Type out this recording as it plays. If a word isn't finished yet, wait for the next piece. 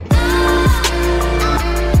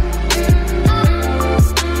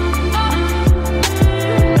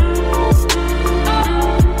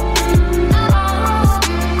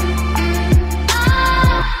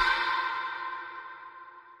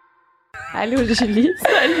Allô, Julie.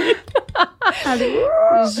 Salut.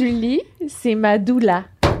 Allô. Julie, c'est ma doula.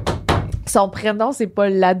 Son prénom, c'est pas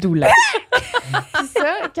la doula. Puis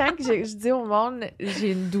ça, quand je dis au monde,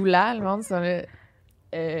 j'ai une doula, le monde, sont là...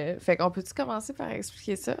 fait qu'on peut-tu commencer par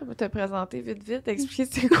expliquer ça? Te présenter vite, expliquer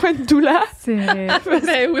c'est quoi une doula? C'est vrai.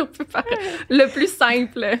 Ben oui, on peut faire le plus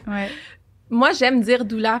simple. Ouais. Moi, j'aime dire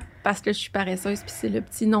doula parce que je suis paresseuse, puis c'est le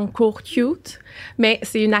petit nom court cute, mais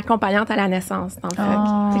c'est une accompagnante à la naissance, dans le fait.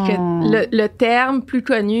 Oh. C'est que le terme plus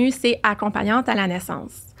connu, c'est accompagnante à la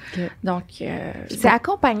naissance. Okay. Donc, c'est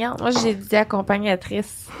accompagnante. Moi, j'ai dit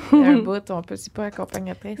accompagnatrice. Il y a un bout, on peut c'est pas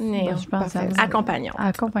accompagnatrice. Mais je pense accompagnante.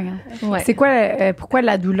 Accompagnante. Ouais. C'est quoi, pourquoi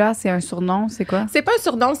la doula, c'est un surnom? C'est quoi? C'est pas un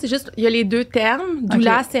surnom, c'est juste, il y a les deux termes.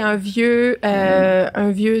 Doula, c'est un vieux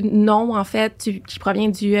nom, en fait, qui provient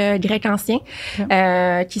du grec ancien,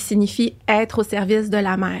 qui signifie être au service de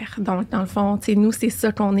la mère. Donc, dans le fond, tu sais, nous, c'est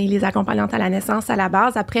ça qu'on est, les accompagnantes à la naissance à la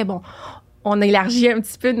base. Après, bon, on élargit un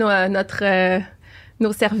petit peu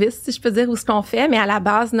nos services, si je peux dire, ou ce qu'on fait, mais à la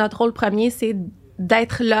base, notre rôle premier, c'est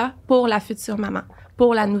d'être là pour la future maman,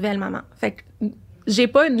 pour la nouvelle maman. Fait que j'ai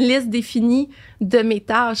pas une liste définie de mes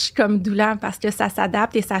tâches comme doula parce que ça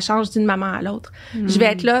s'adapte et ça change d'une maman à l'autre. Je vais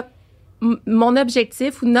être là, mon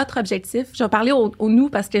objectif ou notre objectif, je vais parler au nous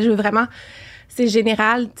parce que je veux vraiment, c'est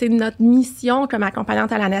général, tu sais, notre mission comme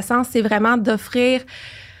accompagnante à la naissance, c'est vraiment de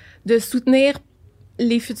soutenir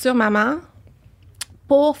les futures mamans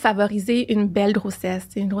pour favoriser une belle grossesse.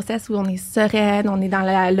 C'est une grossesse où on est sereine, on est dans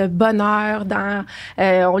le bonheur,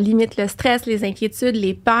 on limite le stress, les inquiétudes,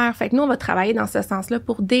 les peurs. Fait que nous, on va travailler dans ce sens-là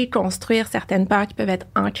pour déconstruire certaines peurs qui peuvent être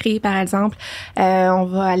ancrées, par exemple. On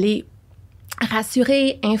va aller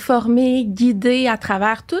rassurer, informer, guider à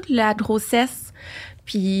travers toute la grossesse.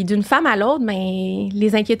 Puis d'une femme à l'autre, ben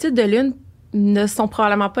les inquiétudes de l'une ne sont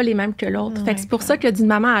probablement pas les mêmes que l'autre. Fait que c'est pour ça que d'une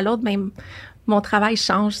maman à l'autre, ben mon travail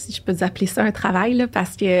change, si je peux appeler ça un travail, là,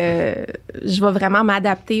 parce que je vais vraiment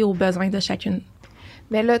m'adapter aux besoins de chacune.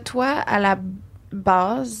 Mais là, toi, à la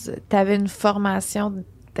base, tu avais une formation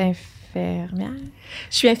d'infirmière?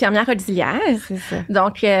 Je suis infirmière auxiliaire. C'est ça.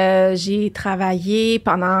 Donc, j'ai travaillé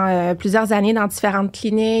pendant plusieurs années dans différentes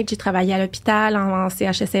cliniques. J'ai travaillé à l'hôpital, en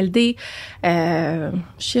CHSLD,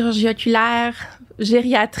 chirurgie oculaire,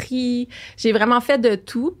 gériatrie. J'ai vraiment fait de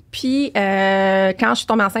tout. Puis, quand je suis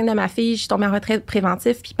tombée enceinte de ma fille, je suis tombée en retraite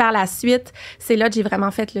préventif. Puis, par la suite, c'est là que j'ai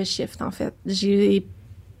vraiment fait le shift, en fait. J'ai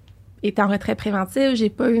été en retraite préventive. J'ai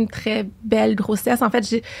pas eu une très belle grossesse. En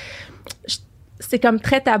fait, c'est comme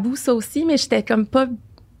très tabou, ça aussi, mais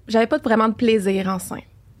j'avais pas vraiment de plaisir enceinte.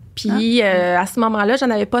 Puis, à ce moment-là, j'en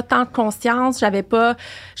avais pas tant de conscience, je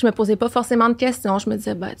me posais pas forcément de questions. Je me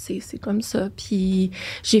disais, tu sais, c'est comme ça. Puis,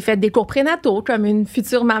 j'ai fait des cours prénataux comme une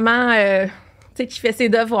future maman, tu sais, qui fait ses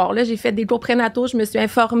devoirs. Là, j'ai fait des cours prénataux, je me suis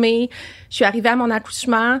informée, je suis arrivée à mon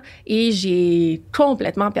accouchement et j'ai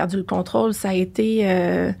complètement perdu le contrôle. Ça a été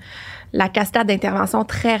la cascade d'intervention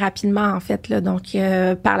très rapidement, en fait, là. Donc,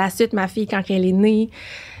 par la suite, ma fille, quand elle est née,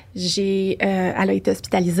 elle a été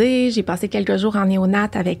hospitalisée. J'ai passé quelques jours en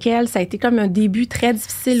néonate avec elle. Ça a été comme un début très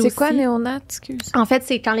difficile aussi. C'est quoi néonate, excuse? En fait,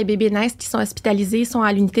 c'est quand les bébés naissent qui sont hospitalisés, ils sont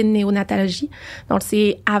à l'unité de néonatologie. Donc,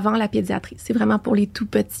 c'est avant la pédiatrie. C'est vraiment pour les tout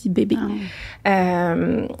petits bébés.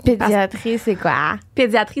 Pédiatrie, c'est quoi?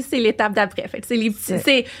 Pédiatrie, c'est l'étape d'après. Fait que c'est les petits,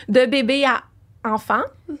 c'est de bébé à enfants,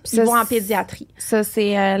 ils vont en pédiatrie. Ça,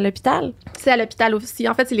 c'est à l'hôpital? C'est à l'hôpital aussi.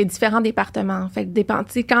 En fait, c'est les différents départements. Fait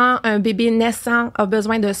que quand un bébé naissant a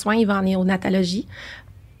besoin de soins, il va en néonatologie.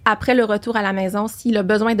 Après le retour à la maison, s'il a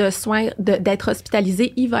besoin de soins, d'être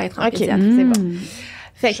hospitalisé, il va être en pédiatrie. C'est bon.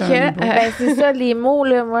 Fait que, c'est ça, les mots,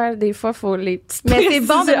 là, moi, des fois, faut les petites mais c'est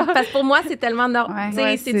bon, parce que pour moi, c'est tellement normal.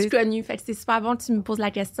 Ouais, c'est du connu. Fait que c'est super bon que tu me poses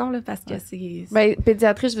la question, là, parce que c'est... Ben,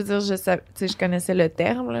 pédiatrie, je veux dire, je connaissais le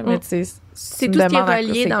terme, là, mais tu sais, c'est tout ce qui est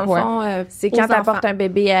relié, dans le fond, c'est quand t'apportes un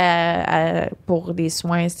bébé pour des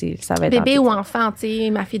soins, ça va être... Bébé ou enfant, tu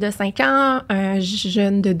sais, ma fille de 5 ans, un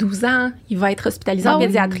jeune de 12 ans, il va être hospitalisé en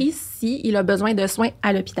pédiatrie s'il a besoin de soins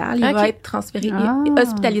à l'hôpital. Il va être transféré et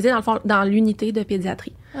hospitalisé, dans le fond, dans l'unité de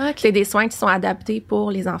pédiatrie. C'est des soins qui sont adaptés pour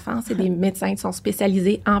les enfants. C'est des médecins qui sont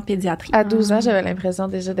spécialisés en pédiatrie. À 12 ans, j'avais l'impression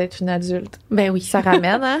déjà d'être une adulte. Ben oui. Ça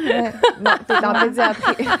ramène, hein? Non, t'es en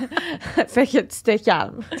pédiatrie. Fait que tu te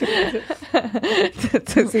calmes.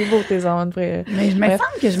 C'est beau, tes ondes. Mais il me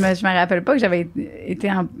semble que je me rappelle pas que j'avais été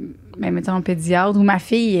en pédiatre où ma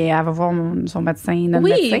fille, elle va voir son médecin, notre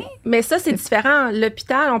médecin. Oui, mais ça, c'est différent.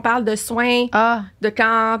 L'hôpital, on parle de soins de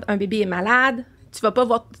quand un bébé est malade. Tu vas pas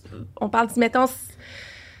voir... On parle, mettons...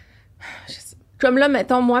 Comme là,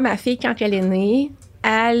 mettons, moi, ma fille, quand elle est née,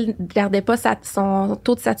 elle gardait pas son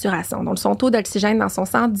taux de saturation. Donc, son taux d'oxygène dans son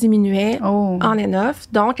sang diminuait on and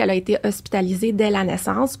off. Donc, elle a été hospitalisée dès la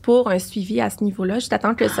naissance pour un suivi à ce niveau-là, juste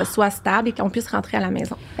attendre que ce soit stable et qu'on puisse rentrer à la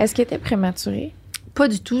maison. Est-ce qu'elle était prématurée? Pas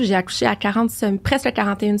du tout. J'ai accouché à presque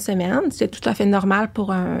 41 semaines. C'est tout à fait normal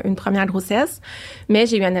pour une première grossesse. Mais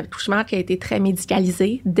j'ai eu un accouchement qui a été très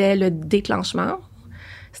médicalisé dès le déclenchement.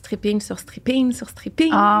 Stripping sur stripping sur stripping.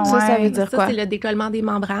 Ah, ouais. Ça veut dire quoi? C'est le décollement des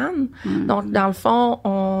membranes. Donc, dans le fond,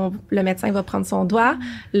 le médecin va prendre son doigt,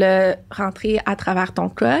 le rentrer à travers ton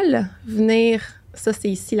col, venir, ça c'est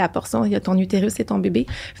ici la portion, il y a ton utérus et ton bébé,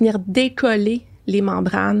 venir décoller les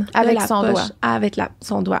membranes avec de la son poche doigt. Avec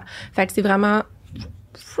son doigt. Fait que c'est vraiment...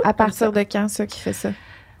 À partir de quand, ça, qui fait ça?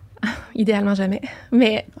 Idéalement jamais.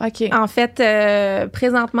 Mais en fait,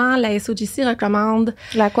 présentement, la SOGC recommande...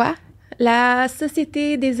 La quoi? La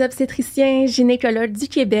Société des obstétriciens gynécologues du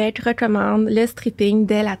Québec recommande le stripping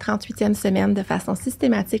dès la 38e semaine de façon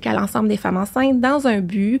systématique à l'ensemble des femmes enceintes dans un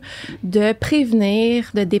but de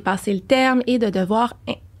prévenir, de dépasser le terme et de devoir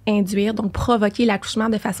induire, donc provoquer l'accouchement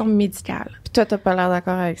de façon médicale. Puis toi, t'as pas l'air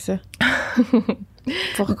d'accord avec ça?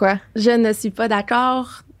 Pourquoi? Je ne suis pas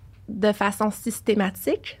d'accord de façon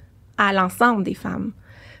systématique à l'ensemble des femmes.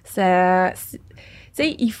 Tu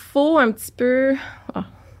sais, il faut un petit peu...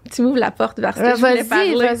 Tu m'ouvres la porte vers ce que je voulais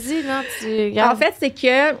parler. Vas-y, non, En fait, c'est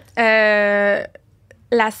que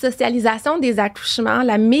la socialisation des accouchements,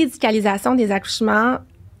 la médicalisation des accouchements,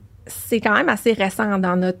 c'est quand même assez récent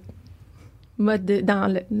dans notre mode,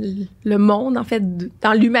 dans le monde, en fait,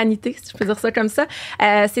 dans l'humanité, si je peux dire ça comme ça.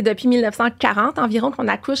 C'est depuis 1940 environ qu'on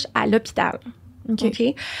accouche à l'hôpital. OK?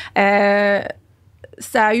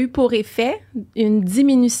 Ça a eu pour effet une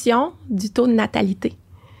diminution du taux de natalité.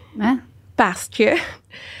 Hein? Parce que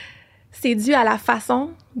c'est dû à la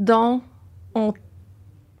façon dont on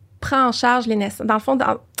prend en charge les naissances, dans le fond,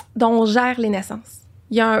 dont on gère les naissances.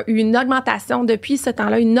 Il y a une augmentation, depuis ce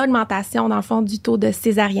temps-là, une augmentation, dans le fond, du taux de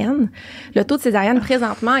césarienne. Le taux de césarienne,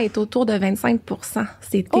 présentement, est autour de 25 %.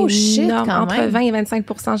 C'est énorme, entre 20 et 25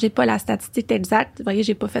 %. J'ai pas la statistique exacte. Vous voyez,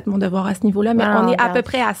 j'ai pas fait mon devoir à ce niveau-là, mais on est à peu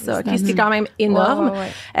près à ça. Okay? C'est quand même énorme.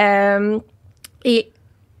 Et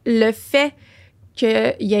le fait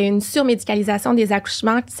qu'il y a une surmédicalisation des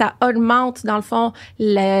accouchements, ça augmente, dans le fond,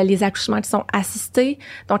 les accouchements qui sont assistés,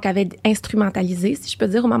 donc avec instrumentalisés, si je peux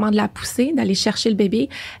dire, au moment de la poussée, d'aller chercher le bébé.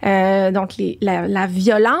 Donc, la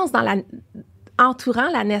violence entourant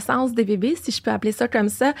la naissance des bébés, si je peux appeler ça comme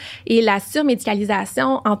ça, et la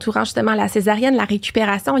surmédicalisation entourant justement la césarienne, la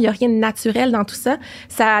récupération, il n'y a rien de naturel dans tout ça.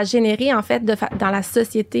 Ça a généré, en fait, dans la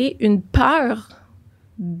société, une peur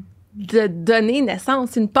de donner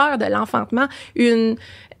naissance, une peur de l'enfantement, une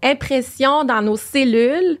impression dans nos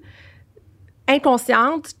cellules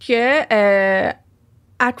inconscientes que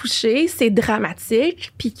accoucher, c'est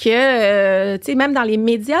dramatique, puis que, tu sais, même dans les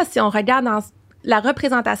médias, si on regarde dans la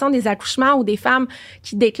représentation des accouchements ou des femmes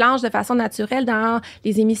qui déclenchent de façon naturelle dans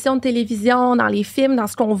les émissions de télévision, dans les films, dans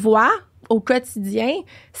ce qu'on voit au quotidien,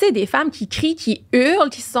 c'est des femmes qui crient, qui hurlent,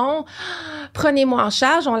 qui sont « Prenez-moi en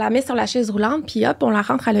charge », on la met sur la chaise roulante, puis hop, on la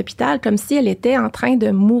rentre à l'hôpital comme si elle était en train de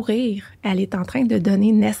mourir. Elle est en train de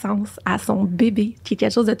donner naissance à son bébé, qui est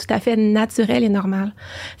quelque chose de tout à fait naturel et normal.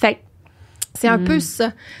 Fait que c'est un peu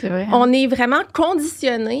ça. C'est vrai, hein? On est vraiment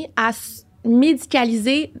conditionné à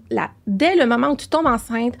médicaliser dès le moment où tu tombes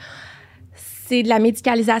enceinte. C'est de la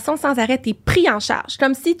médicalisation sans arrêt. T'es pris en charge.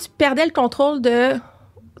 Comme si tu perdais le contrôle de...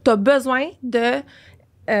 T'as besoin de...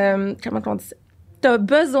 comment on dit ça? T'as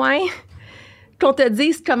besoin qu'on te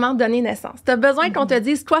dise comment donner naissance. T'as besoin qu'on te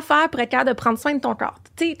dise quoi faire pour être capable de prendre soin de ton corps.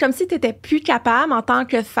 Tu sais, comme si t'étais plus capable, en tant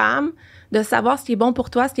que femme, de savoir ce qui est bon pour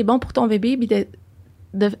toi, ce qui est bon pour ton bébé, puis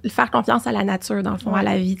de faire confiance à la nature, dans le fond, à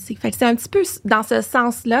la vie. T'sais. Fait que c'est un petit peu dans ce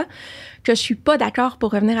sens-là que je suis pas d'accord,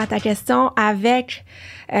 pour revenir à ta question, avec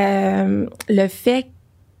le fait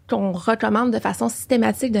qu'on recommande de façon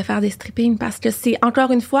systématique de faire des strippings, parce que c'est,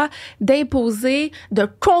 encore une fois, d'imposer, de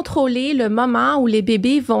contrôler le moment où les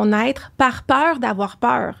bébés vont naître par peur d'avoir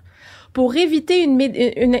peur. Pour éviter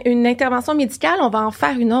une intervention médicale, on va en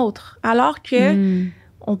faire une autre. Alors que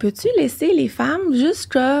on peut-tu laisser les femmes juste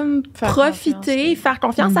comme profiter, faire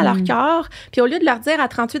confiance à leur cœur, puis au lieu de leur dire à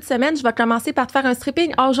 38 semaines, je vais commencer par te faire un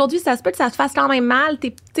stripping. Ah, aujourd'hui, ça se peut que ça te fasse quand même mal,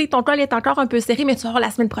 ton col est encore un peu serré, mais tu vas voir,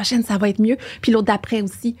 la semaine prochaine, ça va être mieux, puis l'autre d'après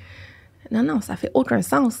aussi. Non, ça fait aucun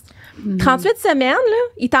sens. 38 semaines,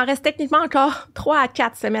 là, il t'en reste techniquement encore 3 à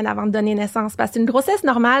 4 semaines avant de donner naissance, parce qu'une grossesse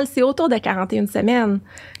normale, c'est autour de 41 semaines.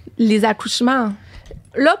 Les accouchements...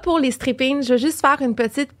 là, pour les strippings, je veux juste faire une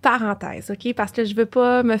petite parenthèse, OK? Parce que je veux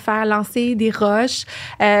pas me faire lancer des roches.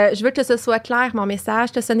 Je veux que ce soit clair, mon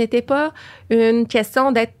message, que ce n'était pas une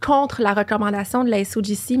question d'être contre la recommandation de la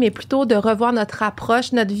SOGC, mais plutôt de revoir notre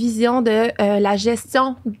approche, notre vision de la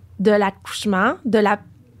gestion de l'accouchement,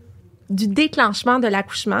 du déclenchement de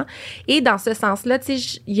l'accouchement. Et dans ce sens-là, tu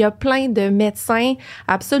sais, il y a plein de médecins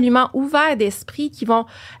absolument ouverts d'esprit qui vont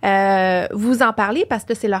vous en parler parce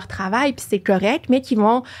que c'est leur travail puis c'est correct, mais qui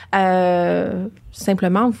vont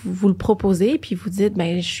simplement vous le proposer puis vous dites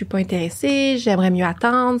ben je suis pas intéressée, j'aimerais mieux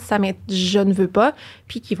attendre, je ne veux pas,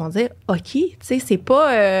 puis qui vont dire OK, tu sais, c'est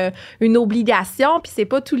pas une obligation puis c'est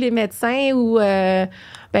pas tous les médecins ou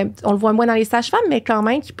on le voit moins dans les sages-femmes, mais quand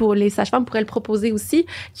même, les sages-femmes pourraient le proposer aussi,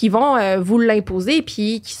 qui vont vous l'imposer,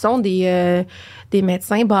 puis qui sont des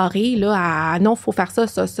médecins barrés, là, non, faut faire ça.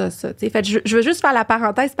 T'sais. Fait, je veux juste faire la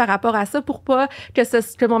parenthèse par rapport à ça pour pas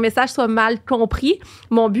que mon message soit mal compris.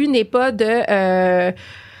 Mon but n'est pas de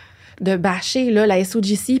bâcher là, la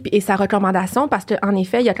SOGC et sa recommandation, parce qu'en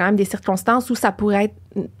effet, il y a quand même des circonstances où ça pourrait être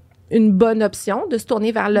une bonne option de se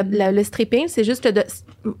tourner vers le stripping. C'est juste que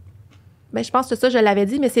je pense que ça, je l'avais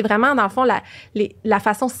dit, mais c'est vraiment, dans le fond, la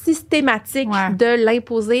façon systématique de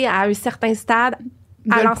l'imposer à un certain stade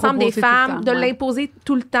à l'ensemble des femmes, de l'imposer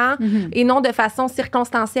tout le temps et non de façon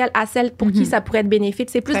circonstancielle à celle pour qui ça pourrait être bénéfique.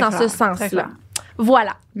 C'est plus dans ce sens-là.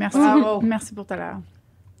 Voilà. Merci. Merci pour tout à l'heure.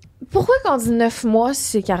 Pourquoi qu'on dit 9 mois si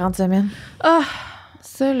c'est 40 semaines?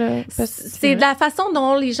 Ça, là, c'est de la façon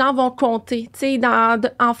dont les gens vont compter. Tu sais,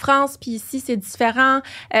 en France, puis ici, c'est différent.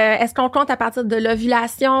 Est-ce qu'on compte à partir de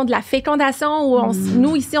l'ovulation, de la fécondation, ou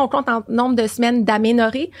nous, ici, on compte en nombre de semaines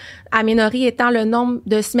d'aménorrhée. Aménorrhée étant le nombre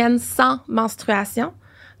de semaines sans menstruation.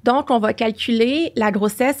 Donc, on va calculer la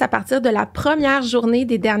grossesse à partir de la première journée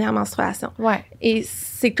des dernières menstruations. Ouais. Et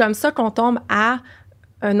c'est comme ça qu'on tombe à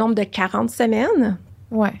un nombre de 40 semaines.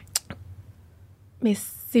 Ouais. Mais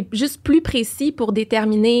c'est juste plus précis pour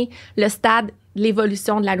déterminer le stade,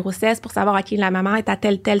 l'évolution de la grossesse, pour savoir, OK, la maman est à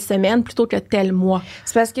telle semaine plutôt que tel mois.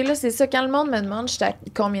 C'est parce que là, c'est ça, quand le monde me demande j'étais à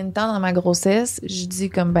combien de temps dans ma grossesse, je dis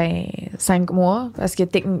comme 5 mois, parce que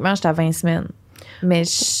techniquement, j'étais à 20 semaines. Mais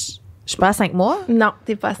je suis pas à 5 mois? Non,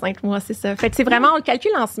 t'es pas à 5 mois, c'est ça. Fait que c'est vraiment, on le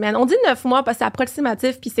calcule en semaines. On dit 9 mois parce que c'est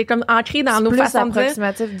approximatif, puis c'est comme ancré dans nos façons de dire. C'est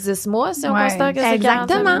approximatif 10 mois, si on considère que c'est 40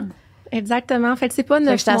 semaines. Exactement. Fait que c'est pas 9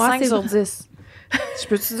 mois. J'étais à 5 sur 10. Je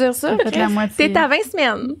peux-tu dire ça? La moitié. T'es à 20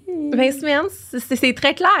 semaines. 20 semaines, c'est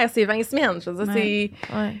très clair, c'est 20 semaines. Je veux dire,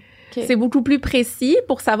 c'est beaucoup plus précis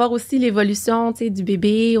pour savoir aussi l'évolution, tu sais, du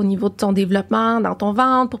bébé au niveau de ton développement dans ton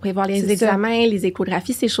ventre, pour prévoir les examens, les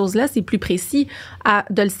échographies, ces choses-là, c'est plus précis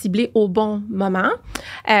de le cibler au bon moment.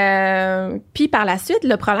 Puis par la suite,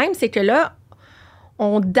 le problème, c'est que là,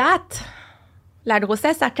 on date la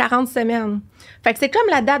grossesse à 40 semaines. Fait que c'est comme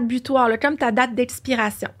la date butoir, là, comme ta date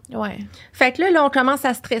d'expiration. Ouais. Fait que là, on commence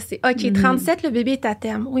à stresser. OK, 37, le bébé est à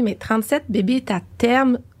terme. Oui, mais 37, le bébé est à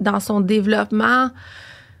terme dans son développement.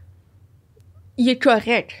 Il est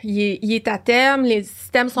correct. Il est à terme, les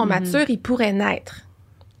systèmes sont matures, il pourrait naître.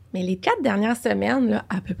 Mais les 4 dernières semaines, là,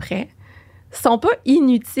 à peu près, sont pas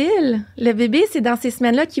inutiles. Le bébé, c'est dans ces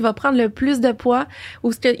semaines-là qu'il va prendre le plus de poids,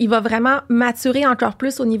 où il va vraiment maturer encore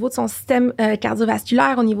plus au niveau de son système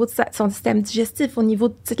cardiovasculaire, au niveau de son système digestif, au niveau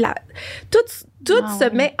de tout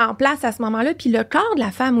se met en place à ce moment-là, puis le corps de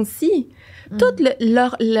la femme aussi. Tout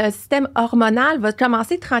le système hormonal va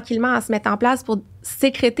commencer tranquillement à se mettre en place pour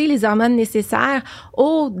sécréter les hormones nécessaires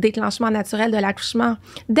au déclenchement naturel de l'accouchement.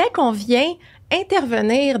 Dès qu'on vient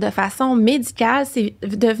intervenir de façon médicale, c'est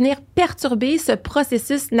de venir perturber ce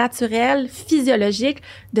processus naturel, physiologique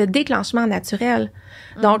de déclenchement naturel.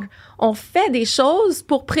 Donc, on fait des choses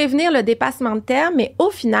pour prévenir le dépassement de terme, mais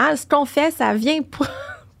au final, ce qu'on fait, ça vient pour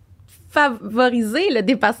favoriser le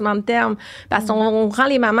dépassement de terme, parce qu'on rend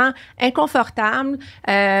les mamans inconfortables,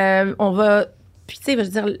 on va, puis tu sais, je veux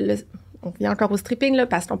dire, on vient encore au stripping, là,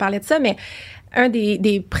 parce qu'on parlait de ça, mais un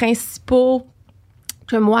des principaux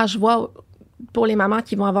que moi, je vois pour les mamans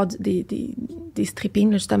qui vont avoir des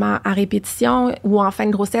strippings, là, justement, à répétition ou en fin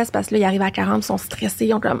de grossesse, parce que là, ils arrivent à 40, ils sont stressés,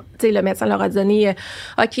 ils ont comme, tu sais, le médecin leur a donné,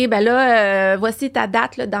 OK, ben là, voici ta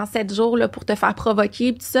date, là, dans 7 jours, là, pour te faire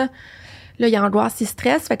provoquer, pis tout ça. Là, il y a angoisse, il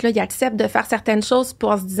stresse. Fait que là, il accepte de faire certaines choses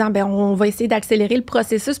en se disant, ben, on va essayer d'accélérer le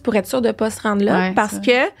processus pour être sûr de pas se rendre là, parce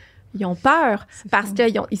que ils ont peur, parce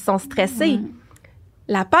qu'ils sont stressés.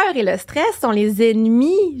 La peur et le stress sont les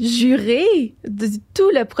ennemis jurés de tout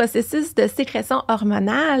le processus de sécrétion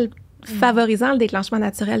hormonale favorisant le déclenchement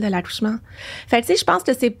naturel de l'accouchement. Fait que, tu sais, je pense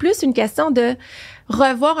que c'est plus une question de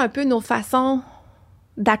revoir un peu nos façons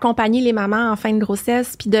d'accompagner les mamans en fin de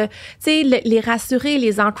grossesse, puis de, tu sais, les rassurer,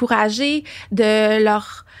 les encourager, de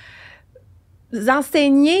leur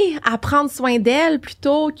enseigner à prendre soin d'elle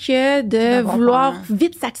plutôt que de vouloir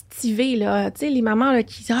vite s'activer, là. Tu sais, les mamans, là,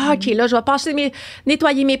 qui disent, OK, là, je vais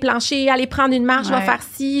nettoyer mes planchers, aller prendre une marche, je vais faire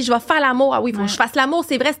ci, je vais faire l'amour. Ah oui, il faut que je fasse l'amour.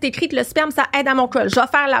 C'est vrai, c'est écrit que le sperme, ça aide à mon col. Je vais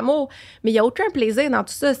faire l'amour. Mais il y a aucun plaisir dans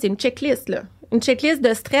tout ça. C'est une checklist, là. Une checklist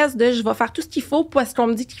de stress de je vais faire tout ce qu'il faut parce qu'on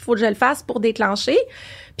me dit qu'il faut que je le fasse pour déclencher.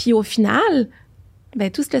 Puis au final, ben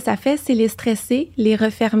tout ce que ça fait, c'est les stresser, les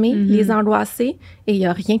refermer, les angoisser, et il y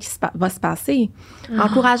a rien qui va se passer.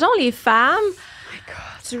 Encourageons les femmes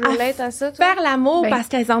tu relates à ça, toi? faire l'amour parce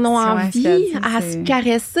qu'elles en ont envie, à se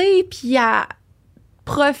caresser, puis à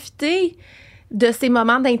profiter de ces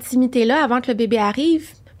moments d'intimité-là avant que le bébé arrive,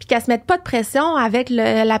 puis qu'elles se mettent pas de pression avec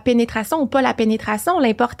la pénétration ou pas la pénétration.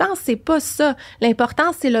 L'important, c'est pas ça.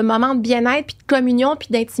 L'important, c'est le moment de bien-être, puis de communion, puis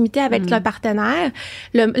d'intimité avec le partenaire.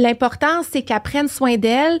 L'important, c'est qu'elles prennent soin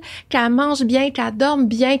d'elles, qu'elles mangent bien, qu'elles dorment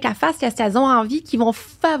bien, qu'elles fassent ce qu'elles ont envie, qui vont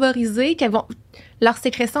favoriser leur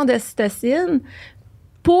sécrétion d'ocytocine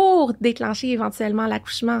pour déclencher éventuellement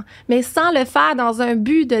l'accouchement, mais sans le faire dans un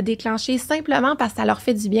but de déclencher simplement parce que ça leur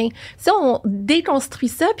fait du bien. Si on déconstruit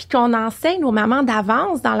ça puis qu'on enseigne aux mamans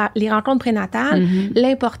d'avance dans les rencontres prénatales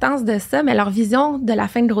l'importance de ça, mais leur vision de la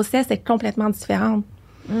fin de grossesse est complètement différente.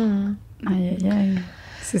 Aïe, aïe, aïe.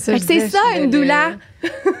 C'est ça, c'est ça, une doula.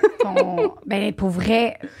 Ben, pour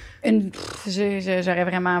vrai, j'aurais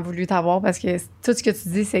vraiment voulu t'avoir parce que tout ce que tu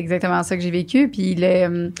dis, c'est exactement ça que j'ai vécu. Puis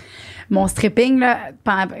mon stripping, là,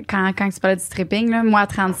 quand tu parlais du stripping, là, moi, à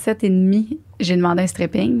 37 et demi, j'ai demandé un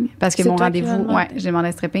stripping parce que mon rendez-vous, j'ai demandé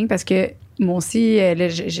un stripping parce que moi aussi, là,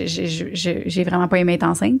 j'ai vraiment pas aimé être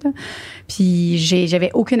enceinte. Là. Puis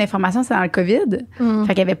j'avais aucune information, c'est dans le COVID.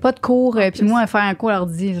 Fait qu'il y avait pas de cours. Puis moi, faire un cours à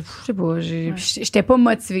l'ordi, je sais pas, j'étais pas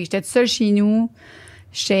motivée. J'étais toute seule chez nous.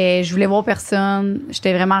 Je voulais voir personne.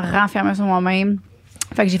 J'étais vraiment renfermée sur moi-même.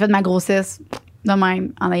 Fait que j'ai fait ma grossesse de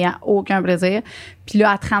même, en n'ayant aucun plaisir. Puis là,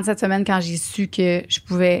 à 37 semaines, quand j'ai su que je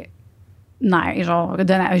pouvais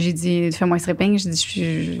j'ai dit, fais-moi un stripping. J'ai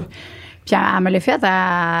dit, puis elle me l'a fait,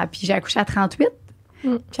 puis j'ai accouché à 38.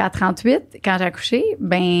 Puis à 38, quand j'ai accouché,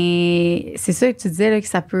 ben c'est ça que tu disais là, que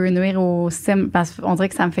ça peut nuire au système, parce qu'on dirait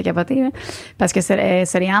que ça me fait capoter là, parce que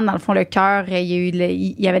Soléane, dans le fond, le cœur, il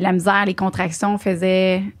y avait de la misère, les contractions fait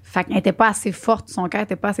qu'elle était pas assez forte, son cœur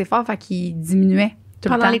était pas assez fort, fait qu'il diminuait tout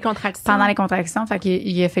le temps. Pendant les contractions, fait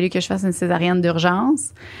qu'il a fallu que je fasse une césarienne d'urgence.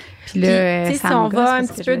 Puis là, si on va un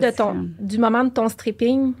petit peu du moment de ton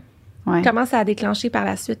stripping, comment ça a déclenché par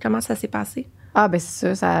la suite, comment ça s'est passé? Ah, ben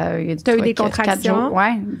c'est ça. T'as eu des contractions? 4 jours,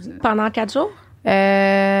 ouais. Pendant 4 jours?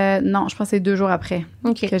 Non, je pense que c'est 2 jours après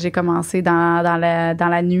que j'ai commencé dans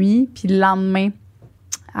la nuit. Puis le lendemain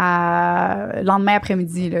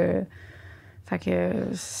après-midi, là. Fait que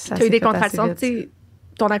ça t'as eu des contractions, tu sais,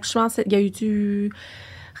 ton accouchement, il y a eu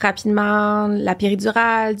rapidement la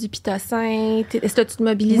péridurale, du pitocin. Est-ce que tu te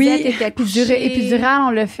mobilisais? Oui, t'étais accouchée? Épidurale,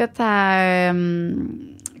 on l'a fait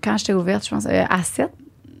quand j'étais ouverte, je pense, à 7.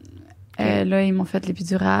 Là, ils m'ont fait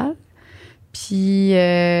l'épidurale. Puis,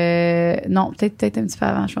 non, peut-être un petit peu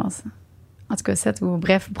avant, je pense. En tout cas, 7 ou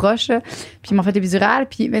bref, proche. Là. Puis, ils m'ont fait l'épidurale.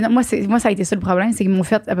 Puis, mais non, moi, ça a été ça le problème, c'est qu'ils m'ont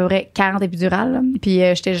fait à peu près 40 épidurales. Là. Puis,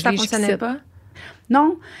 j'étais gelée. Ça fonctionnait pas?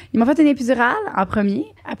 Non, ils m'ont fait une épidurale en premier.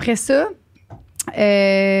 Après ça,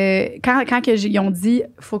 quand ils ont dit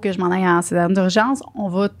 « faut que je m'en aille en césarienne d'urgence, on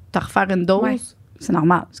va te refaire une dose. Ouais. » C'est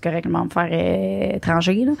normal, c'est correct, ils vont me faire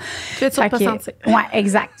étranger. Là. Tu vas pas sentir. Oui,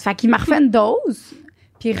 exact. Fait qu'il m'a refait une dose,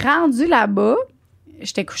 puis rendu là-bas,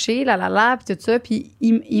 j'étais couchée, puis tout ça, puis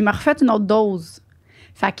il m'a refait une autre dose.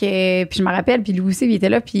 Fait que, puis je me rappelle, puis lui aussi, il était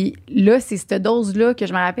là, puis là, c'est cette dose-là que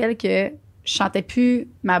je me rappelle que je sentais plus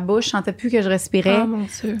ma bouche, je sentais plus que je respirais. Oh mon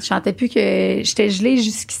Dieu. Je sentais plus que j'étais gelée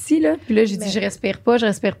jusqu'ici, là. Puis là, j'ai dit, je respire pas.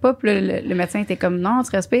 Puis là, le médecin était comme, non, tu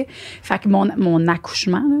respires. Fait que mon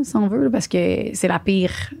accouchement, là, si on veut, là, parce que c'est la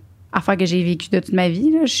pire affaire que j'ai vécue de toute ma vie,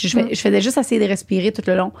 là. Je faisais juste essayer de respirer tout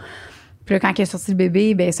le long. Puis là, quand il est sorti le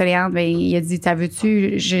bébé, ben, Soléane, ben, il a dit, t'as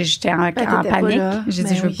veux-tu? J'étais en panique. J'ai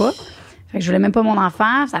dit, je veux pas. Fait que je voulais même pas mon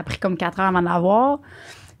enfant. Ça a pris comme 4 heures avant de l'avoir.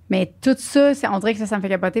 Mais tout ça, on dirait que ça me fait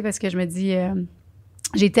capoter parce que je me dis,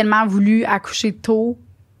 j'ai tellement voulu accoucher tôt,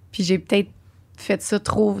 puis j'ai peut-être fait ça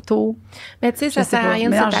trop tôt. Mais tu sais, ça sert à rien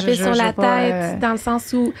de se taper sur la tête, dans le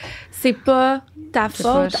sens où c'est pas ta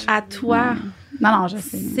faute à toi. Non, je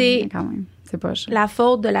sais. C'est quand même. C'est pas la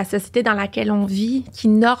faute de la société dans laquelle on vit qui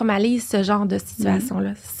normalise ce genre de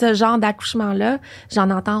situation-là. Ce genre d'accouchement-là, j'en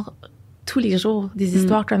entends tous les jours des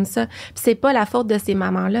histoires comme ça. Puis c'est pas la faute de ces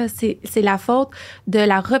mamans-là, c'est la faute de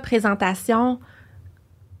la représentation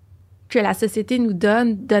que la société nous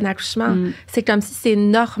donne d'un accouchement. C'est comme si c'est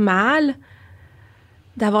normal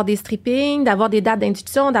d'avoir des strippings, d'avoir des dates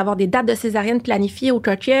d'induction, d'avoir des dates de césarienne planifiées au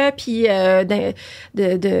cas, puis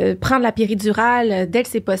de prendre la péridurale dès que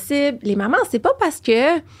c'est possible. Les mamans, c'est pas parce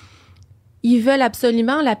que ils veulent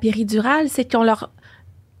absolument la péridurale, c'est qu'on leur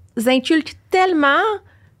inculque tellement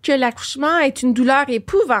que l'accouchement est une douleur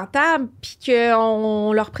épouvantable, puis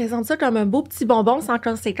qu'on leur présente ça comme un beau petit bonbon sans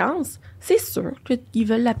conséquence. C'est sûr qu'ils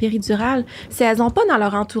veulent la péridurale. Si elles n'ont pas dans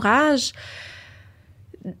leur entourage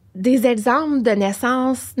des exemples de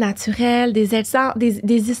naissance naturelle,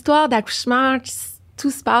 des histoires d'accouchement, tout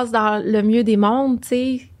se passe dans le mieux des mondes, tu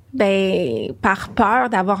sais, ben, par peur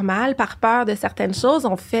d'avoir mal, par peur de certaines choses,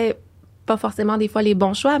 on fait pas forcément des fois les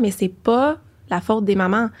bons choix, mais c'est pas la faute des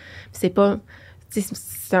mamans. C'est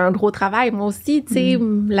un gros travail. Moi aussi, tu sais,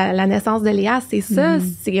 la naissance de Léa, c'est ça.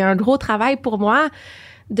 C'est un gros travail pour moi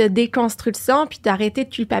de déconstruction, puis d'arrêter de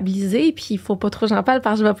culpabiliser, puis il faut pas trop j'en parle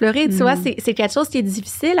parce que je vais pleurer. Tu vois, c'est quelque chose qui est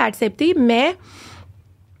difficile à accepter, mais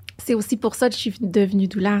c'est aussi pour ça que je suis devenue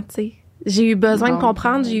doula, tu sais. J'ai eu besoin de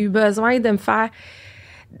comprendre, j'ai eu besoin de me faire...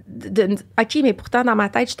 OK, mais pourtant, dans ma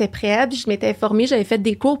tête, j'étais prête, je m'étais informée, j'avais fait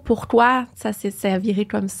des cours. Pourquoi ça s'est viré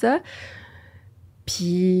comme ça?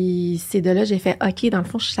 Puis c'est de là j'ai fait, OK, dans le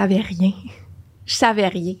fond, je savais rien. Je savais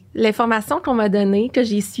rien. L'information qu'on m'a donnée, que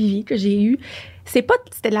j'ai suivie, que j'ai eue,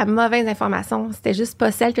 c'était de la mauvaise information. C'était juste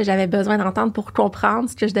pas celle que j'avais besoin d'entendre pour comprendre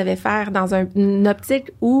ce que je devais faire dans une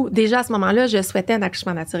optique où, déjà, à ce moment-là, je souhaitais un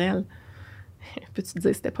accouchement naturel. Peux-tu te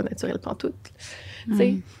dire que c'était pas naturel pantoute? Tu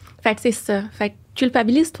sais? Fait que c'est ça. Fait que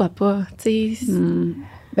culpabilise-toi pas, tu sais.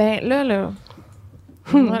 Ben, là,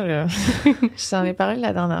 moi, là, je t'en ai parlé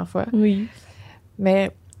la dernière fois. Oui.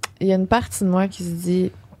 Mais il y a une partie de moi qui se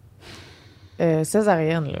dit,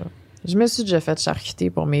 césarienne, là, je me suis déjà fait charcuter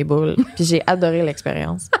pour mes boules, puis j'ai adoré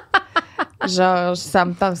l'expérience. Genre, ça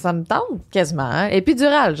me tente quasiment. Hein?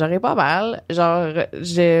 Épidurale, j'aurais pas mal. Genre,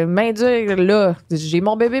 je m'induire là, j'ai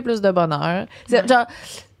mon bébé plus de bonheur. C'est, genre,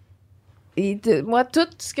 moi, tout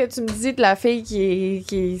ce que tu me dis de la fille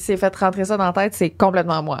qui s'est fait rentrer ça dans la tête, c'est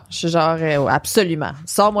complètement moi. Je suis genre, absolument.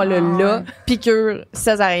 Sors-moi là, piqûre,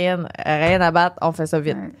 césarienne, rien à battre, on fait ça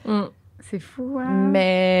vite. C'est fou, hein?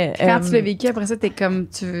 Mais... Puis quand tu l'as vécu, après ça, t'es comme,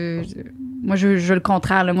 moi, je veux le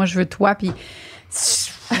contraire, là. Moi, je veux toi, puis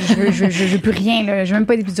je veux plus rien, là. Je veux même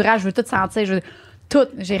pas d'épidural, je veux tout sentir,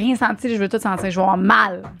 j'ai rien senti, je veux tout sentir, je veux avoir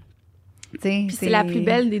mal. Puis c'est la plus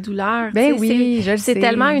belle des douleurs. Ben oui, je le sais. C'est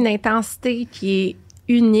tellement une intensité qui est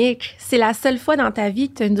unique. C'est la seule fois dans ta vie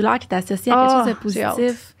que tu as une douleur qui est associée à quelque chose de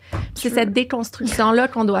positif. C'est cette déconstruction-là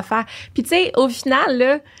qu'on doit faire. Puis tu sais, au final,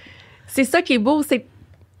 là, c'est ça qui est beau, c'est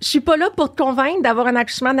je suis pas là pour te convaincre d'avoir un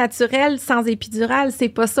accouchement naturel sans épidural. C'est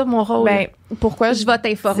pas ça mon rôle. Ben, pourquoi je vais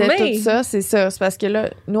t'informer? Tout ça, c'est ça. C'est parce que là,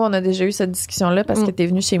 nous, on a déjà eu cette discussion-là parce que t'es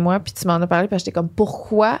venue chez moi puis tu m'en as parlé parce que j'étais comme,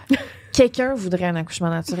 pourquoi quelqu'un voudrait un accouchement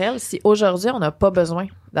naturel si aujourd'hui, on n'a pas besoin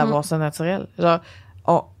d'avoir ça naturel? Genre,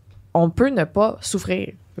 on peut ne pas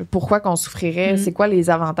souffrir. Pourquoi qu'on souffrirait? C'est quoi les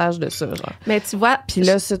avantages de ça? Genre? Mais tu vois... Puis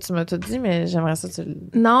là, ça, tu m'as tout dit, mais j'aimerais ça tu...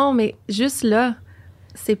 Non, mais juste là...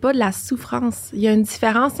 C'est pas de la souffrance. Il y a une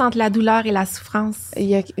différence entre la douleur et la souffrance. Il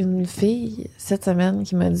y a une fille, cette semaine,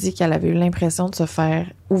 qui m'a dit qu'elle avait eu l'impression de se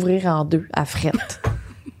faire ouvrir en deux à frette.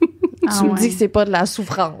 Tu me dis que c'est pas de la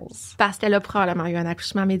souffrance. Parce qu'elle a probablement eu un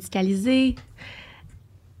accouchement médicalisé.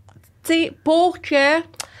 Tu sais, pour que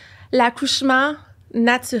l'accouchement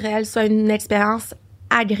naturel soit une expérience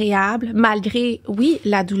agréable, malgré, oui,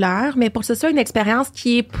 la douleur, mais pour que ce soit une expérience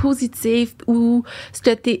qui est positive, où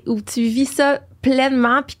tu vis ça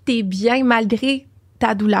pleinement puis que t'es bien malgré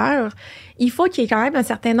ta douleur, il faut qu'il y ait quand même un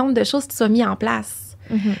certain nombre de choses qui soient mises en place.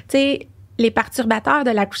 Tu sais, les perturbateurs de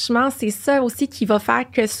l'accouchement, c'est ça aussi qui va faire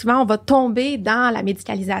que souvent on va tomber dans la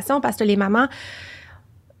médicalisation parce que les mamans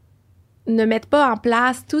ne mettent pas en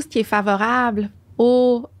place tout ce qui est favorable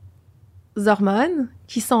aux hormones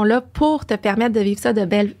qui sont là pour te permettre de vivre ça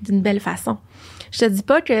d'une belle façon. Je te dis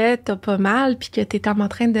pas que t'as pas mal puis que t'es comme en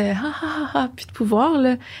train de puis de pouvoir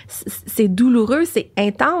là. C'est douloureux, c'est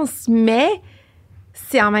intense, mais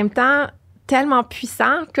c'est en même temps tellement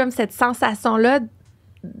puissant comme cette sensation-là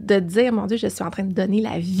de dire, mon Dieu, je suis en train de donner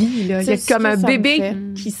la vie, là. Il y a comme un bébé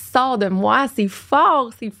qui sort de moi. C'est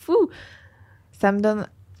fort, c'est fou. Ça me donne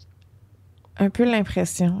un peu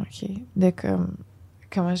l'impression, OK, de comme...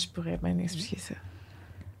 Comment je pourrais bien expliquer ça?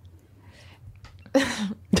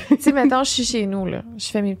 Tu sais, maintenant, je suis chez nous, là. Je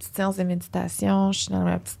fais mes petites séances de méditation. Je suis dans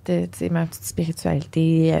ma petite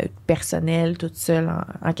spiritualité personnelle, toute seule,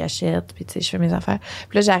 en cachette. Puis, tu sais, je fais mes affaires.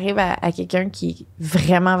 Puis là, j'arrive à quelqu'un qui est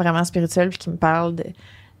vraiment, vraiment spirituel puis qui me parle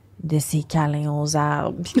de ses câlins aux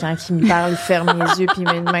arbres. Puis quand il me parle, il ferme les yeux puis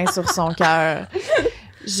il met une main sur son cœur.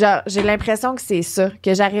 Genre, j'ai l'impression que c'est ça.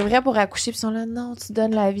 Que j'arriverais pour accoucher, puis ils sont là, non, tu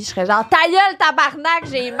donnes la vie. Je serais genre, ta gueule, tabarnak,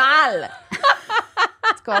 j'ai mal!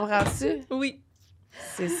 Tu comprends-tu? Oui.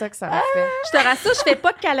 C'est ça que ça me fait. Je te rassure, je fais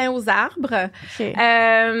pas de câlin aux arbres. OK.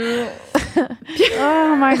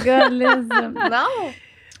 Oh my God, Liz. Non!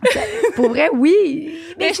 Pour vrai, oui.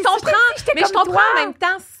 Mais je comprends en même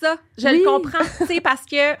temps ça. Je le comprends, tu sais, parce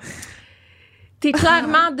que t'es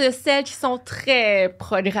clairement de celles qui sont très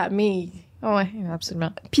programmées. Oui, absolument.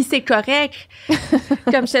 Puis c'est correct.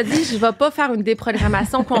 Comme je te dis, je vais pas faire une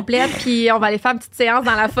déprogrammation complète, puis on va aller faire une petite séance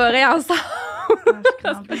dans la forêt ensemble.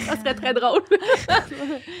 Ça serait très drôle.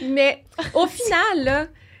 Mais au final, là,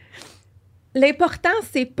 l'important,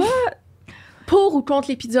 c'est pas pour ou contre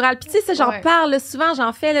l'épidurale. Puis tu sais, ça, j'en parle souvent,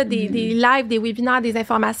 j'en fais là, des lives, des webinaires, des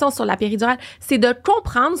informations sur la péridurale. C'est de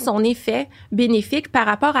comprendre son effet bénéfique par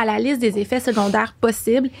rapport à la liste des effets secondaires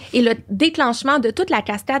possibles et le déclenchement de toute la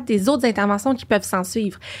cascade des autres interventions qui peuvent s'en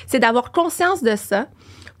suivre. C'est d'avoir conscience de ça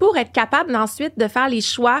pour être capable ensuite de faire les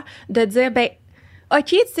choix, de dire, ben OK,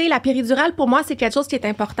 tu sais, la péridurale, pour moi, c'est quelque chose qui est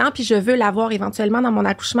important, puis je veux l'avoir éventuellement dans mon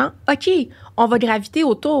accouchement. OK, on va graviter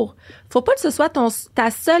autour. Faut pas que ce soit ta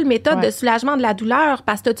seule méthode de soulagement de la douleur,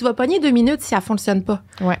 parce que tu vas pogner 2 minutes si ça fonctionne pas.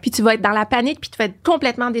 Ouais. Puis tu vas être dans la panique, puis tu vas être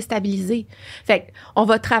complètement déstabilisé. Fait on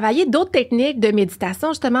va travailler d'autres techniques de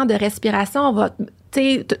méditation, justement, de respiration. On va, tu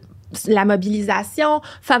sais, la mobilisation,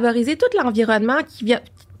 favoriser tout l'environnement qui vient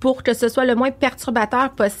pour que ce soit le moins perturbateur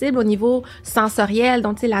possible au niveau sensoriel.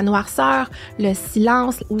 Donc, tu sais, la noirceur, le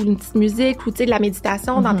silence ou une petite musique ou, tu sais, de la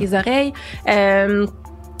méditation dans tes oreilles.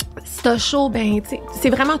 Si t'as chaud, ben, tu sais, c'est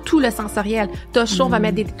vraiment tout le sensoriel. T'as chaud, on va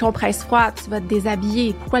mettre des compresses froides, tu vas te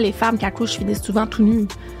déshabiller. Pourquoi les femmes qui accouchent finissent souvent tout nues?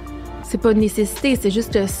 C'est pas une nécessité, c'est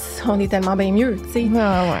juste qu'on est tellement bien mieux, tu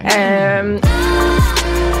sais.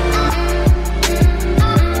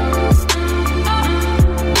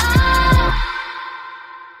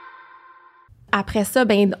 Après ça,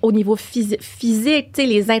 ben au niveau physique, tu sais,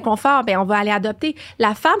 les inconforts, ben on va aller adopter.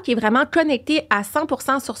 La femme qui est vraiment connectée à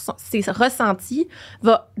 100% sur ses ressentis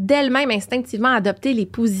va d'elle-même instinctivement adopter les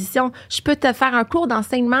positions. Je peux te faire un cours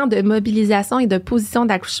d'enseignement de mobilisation et de position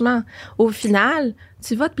d'accouchement. Au final,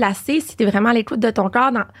 tu vas te placer, si tu es vraiment à l'écoute de ton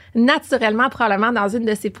corps, naturellement, probablement dans une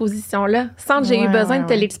de ces positions-là, sans que j'ai eu besoin de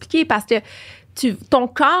te l'expliquer, parce que ton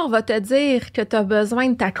corps va te dire que tu as besoin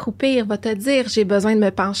de t'accroupir, va te dire j'ai besoin de me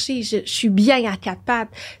pencher, je suis bien à 4 pattes.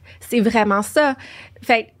 C'est vraiment ça.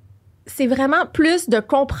 Fait c'est vraiment plus de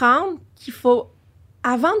comprendre qu'il faut,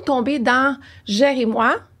 avant de tomber dans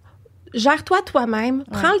gère-moi, gère-toi toi-même,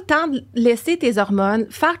 prends le temps de laisser tes hormones,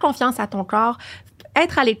 faire confiance à ton corps,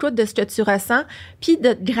 être à l'écoute de ce que tu ressens, puis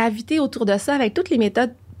de graviter autour de ça avec toutes les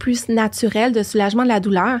méthodes plus naturelles de soulagement de la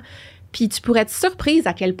douleur. Puis tu pourrais être surprise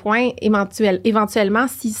à quel point, éventuellement,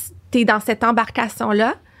 si t'es dans cette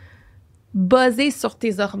embarcation-là, basée sur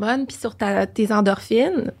tes hormones puis sur tes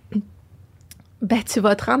endorphines, ben tu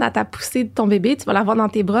vas te rendre à ta poussée de ton bébé, tu vas l'avoir dans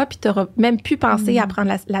tes bras puis t'auras même pu penser à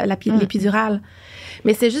prendre l'épidurale.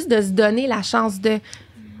 Mais c'est juste de se donner la chance de...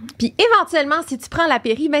 Puis éventuellement, si tu prends la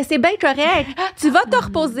péri, ben c'est bien correct. Tu vas te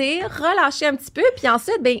reposer, relâcher un petit peu, puis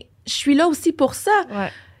ensuite, ben je suis là aussi pour ça. Ouais.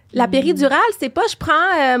 La péridurale, c'est pas je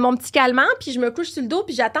prends mon petit calmant puis je me couche sur le dos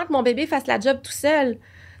puis j'attends que mon bébé fasse la job tout seul.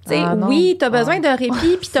 Oui, t'as besoin d'un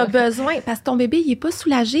répit puis t'as besoin... Parce que ton bébé, il est pas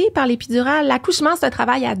soulagé par l'épidurale. L'accouchement, c'est un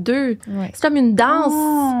travail à 2. Ouais. C'est comme une danse.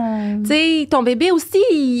 Tu sais, ton bébé aussi,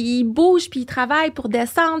 il bouge puis il travaille pour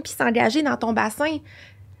descendre puis s'engager dans ton bassin.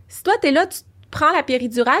 Si toi, t'es là, tu prends la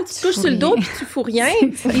péridurale, tu te couches sur le dos puis tu fous rien.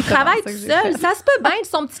 Il travaille tout seul. Ça se peut bien que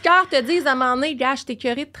son petit cœur te dise à un moment donné, gars, je t'ai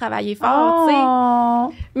écœurée de travailler fort, tu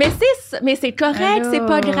sais. Mais c'est correct, c'est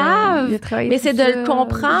pas grave. Mais c'est de le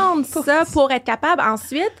comprendre, ça, pour être capable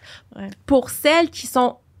ensuite, pour celles qui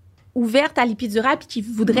sont ouvertes à l'épidurale puis qui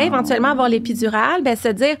voudraient éventuellement avoir l'épidurale, ben se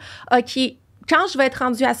dire, OK, quand je vais être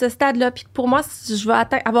rendue à ce stade-là puis pour moi, je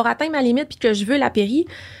vais avoir atteint ma limite puis que je veux la péri,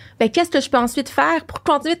 ben qu'est-ce que je peux ensuite faire pour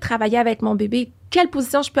continuer de travailler avec mon bébé? Quelle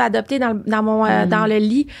position je peux adopter dans le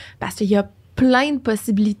lit? Parce qu'il y a plein de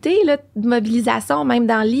possibilités là, de mobilisation, même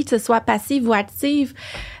dans le lit, que ce soit passive ou active.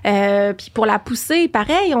 Puis pour la pousser,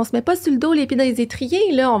 pareil, on se met pas sur le dos, les pieds dans les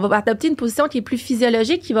étriers. Là, on va adopter une position qui est plus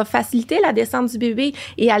physiologique, qui va faciliter la descente du bébé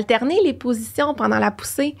et alterner les positions pendant la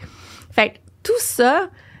poussée. Fait que tout ça...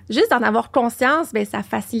 Juste d'en avoir conscience, ben ça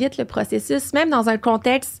facilite le processus, même dans un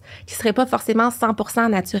contexte qui serait pas forcément 100%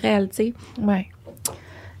 naturel, tu sais. Ouais.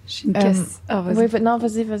 J'ai une question.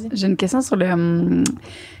 Vas-y. J'ai une question sur le.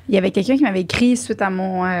 Il y avait quelqu'un qui m'avait écrit suite à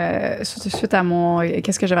mon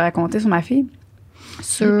qu'est-ce que j'avais raconté sur ma fille,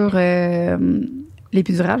 sur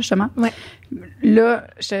l'épidurale, justement. Ouais. Là,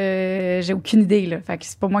 j'ai aucune idée, là. Fait que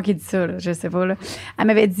c'est pas moi qui ai dit ça, là. Je sais pas, là. Elle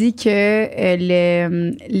m'avait dit que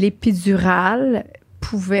l'épidurale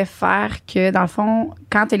pouvait faire que, dans le fond,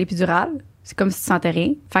 quand t'as l'épidurale, c'est comme si tu sentais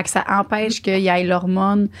rien. Fait que ça empêche qu'il y ait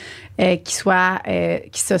l'hormone qui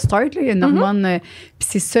se start, là. Il y a une hormone. Puis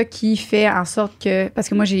c'est ça qui fait en sorte que... Parce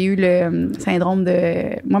que moi, j'ai eu le syndrome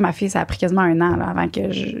de... Moi, ma fille, ça a pris quasiment 1 an, là, avant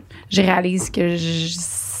que je réalise que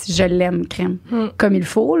je l'aime, crème. Comme il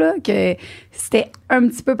faut, là. Que c'était un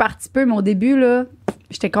petit peu par petit peu, mais au début, là,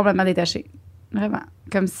 j'étais complètement détachée. Vraiment.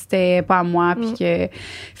 Comme si c'était pas à moi. Puis que...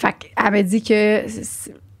 Fait qu'elle m'a dit que...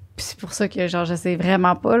 C'est pour ça que, genre, je sais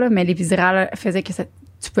vraiment pas, là, mais l'épidurale faisait que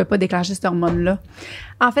tu pouvais pas déclencher cette hormone-là.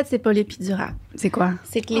 En fait, c'est pas l'épidurale. C'est quoi?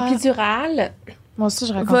 C'est que l'épidurale Moi aussi,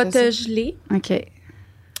 je va racontais te ça. geler OK.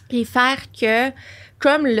 et faire que,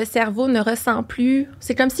 comme le cerveau ne ressent plus,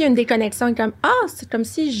 c'est comme s'il y a une déconnexion, comme c'est comme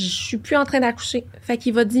si je suis plus en train d'accoucher. Fait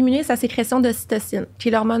qu'il va diminuer sa sécrétion d'ocytocine, qui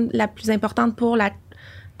est l'hormone la plus importante pour la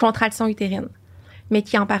contraction utérine, mais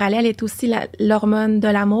qui en parallèle est aussi l'hormone de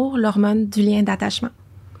l'amour, l'hormone du lien d'attachement.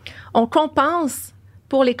 On compense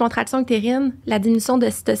pour les contractions utérines la diminution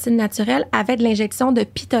d'ocytocine naturelle avec de l'injection de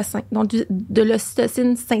pitocin, donc de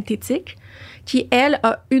l'ocytocine synthétique, qui, elle,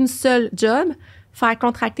 a une seule job, faire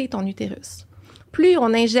contracter ton utérus. Plus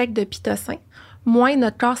on injecte de pitocin, moins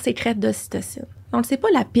notre corps sécrète d'ocytocine. Donc, c'est pas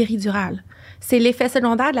la péridurale. C'est l'effet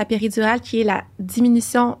secondaire de la péridurale qui est la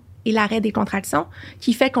diminution et l'arrêt des contractions,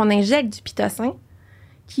 qui fait qu'on injecte du pitocin,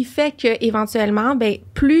 qui fait que éventuellement,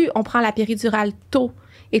 plus on prend la péridurale tôt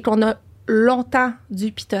et qu'on a longtemps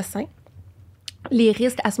du pitocin, les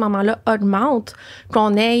risques à ce moment-là augmentent,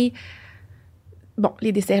 qu'on ait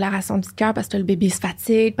les décélérations du cœur parce que le bébé se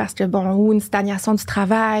fatigue, parce que ou une stagnation du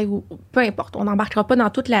travail, ou peu importe. On n'embarquera pas dans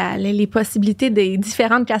toutes les possibilités des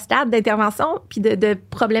différentes cascades d'intervention puis de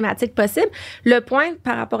problématiques possibles. Le point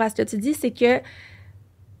par rapport à ce que tu dis, c'est que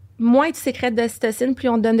moins tu sécrètes d'ocytocine, plus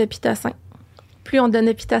on te donne de pitocin. Plus on te donne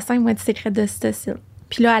de pitocin, moins tu sécrètes d'ocytocine.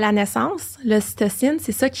 Puis là, à la naissance, l'ocytocine,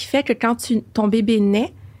 c'est ça qui fait que quand ton bébé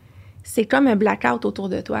naît, c'est comme un blackout autour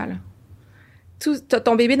de toi, là. T'as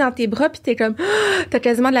ton bébé dans tes bras, puis t'es comme... t'as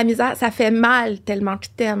quasiment de la misère. Ça fait mal tellement que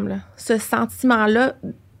t'aimes, là. Ce sentiment-là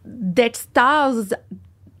d'extase,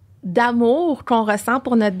 d'amour qu'on ressent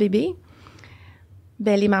pour notre bébé,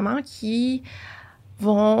 les mamans qui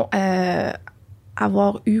vont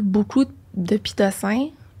avoir eu beaucoup de pitocin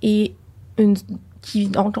et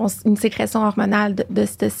qui ont une sécrétion hormonale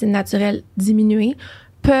d'ocytocine naturelle diminuée,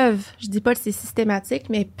 peuvent, je dis pas que c'est systématique,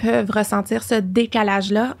 mais peuvent ressentir ce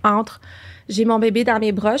décalage-là entre j'ai mon bébé dans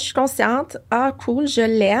mes bras, je suis consciente, cool, je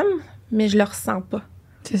l'aime, mais je le ressens pas.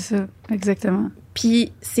 C'est ça, exactement.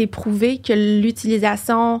 Puis c'est prouvé que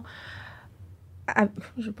l'utilisation,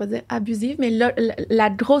 je veux pas dire abusive, mais la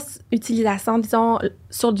grosse utilisation, disons,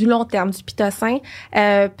 sur du long terme du pitocin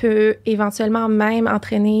peut éventuellement même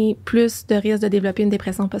entraîner plus de risque de développer une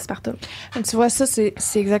dépression postpartum. Tu vois, ça, c'est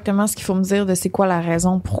exactement ce qu'il faut me dire de c'est quoi la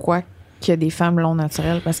raison pourquoi qu'il y a des femmes longs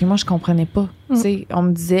naturelles. Parce que moi, je comprenais pas. Tu sais, on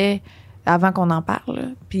me disait... avant qu'on en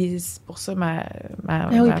parle, puis c'est pour ça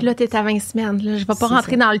puis là, t'es à 20 semaines, là. Je vais pas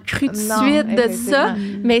rentrer dans le cru de suite de ça,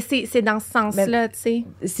 mais c'est dans ce sens-là, tu sais.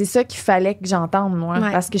 C'est ça qu'il fallait que j'entende, moi,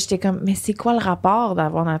 parce que j'étais comme, mais c'est quoi le rapport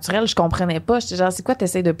d'avoir naturel? Je comprenais pas. J'étais genre, c'est quoi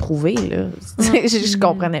t'essayes de prouver, là? Je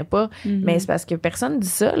comprenais pas. Mais c'est parce que personne dit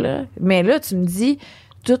ça, là. Mais là, tu me dis...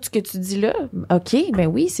 Tout ce que tu dis là, OK, ben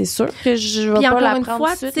oui, c'est sûr que je vais puis pas encore l'apprendre une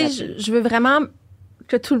fois, tu sais, je veux vraiment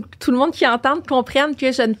que tout le monde qui entende comprenne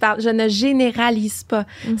que je ne généralise pas.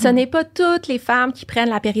 Ce n'est pas toutes les femmes qui prennent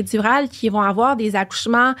la péridurale qui vont avoir des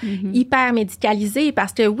accouchements hyper médicalisés,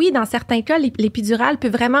 parce que oui, dans certains cas, l'épidurale peut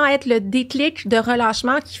vraiment être le déclic de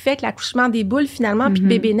relâchement qui fait que l'accouchement déboule finalement, puis le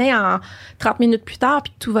bébé naît en 30 minutes plus tard,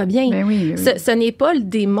 puis tout va bien. Ben oui. Ce n'est pas le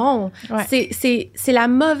démon. Ouais. C'est la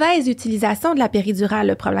mauvaise utilisation de la péridurale,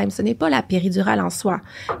 le problème. Ce n'est pas la péridurale en soi.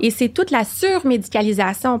 Et c'est toute la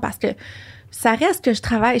surmédicalisation, parce que ça reste que je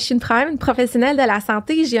suis quand même une professionnelle de la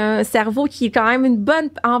santé. J'ai un cerveau qui est quand même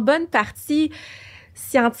en bonne partie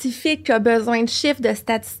scientifique, qui a besoin de chiffres, de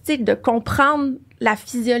statistiques, de comprendre la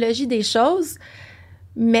physiologie des choses.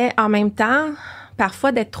 Mais en même temps,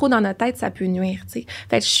 parfois, d'être trop dans notre tête, ça peut nuire, tu sais.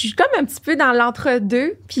 Fait que je suis comme un petit peu dans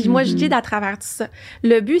l'entre-deux, puis moi, je guide à travers tout ça.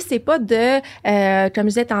 Le but, c'est pas de, comme je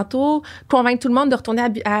disais tantôt, convaincre tout le monde de retourner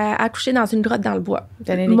à accoucher dans une grotte dans le bois.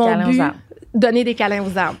 Donner des câlins aux arbres. Donner des câlins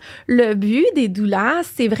aux arbres. Le but des doulas,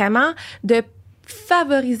 c'est vraiment de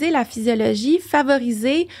favoriser la physiologie,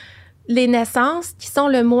 favoriser les naissances qui sont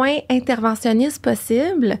le moins interventionnistes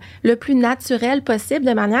possible, le plus naturel possible,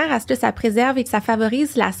 de manière à ce que ça préserve et que ça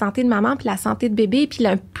favorise la santé de maman puis la santé de bébé, puis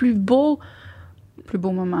le plus beau plus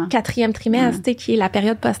beau moment. 4e trimestre, tu sais, qui est la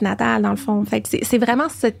période postnatale, dans le fond. Fait que c'est vraiment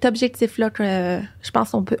cet objectif-là que je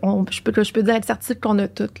pense je peux dire être certitude qu'on a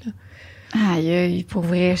toutes, là. Aïe, pour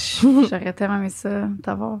vrai, j'aurais tellement aimé ça,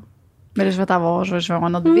 t'avoir. Mais là, je vais t'avoir, je vais avoir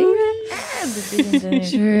un autre bébé.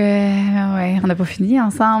 Ouais, on n'a pas fini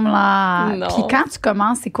ensemble, là. Non. Puis quand tu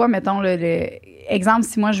commences, c'est quoi, mettons, exemple,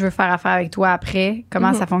 si moi, je veux faire affaire avec toi après,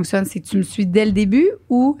 comment ça fonctionne? C'est que tu me suis dès le début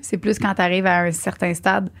ou c'est plus quand tu arrives à un certain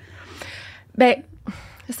stade? Ben,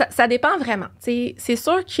 ça dépend vraiment. T'sais, c'est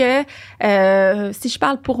sûr que si je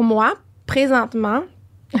parle pour moi, présentement,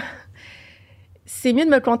 c'est mieux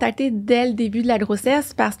de me contacter dès le début de la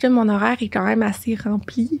grossesse parce que mon horaire est quand même assez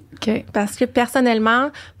rempli. OK. Parce que personnellement,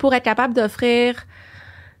 pour être capable d'offrir...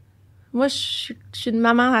 Moi, je suis une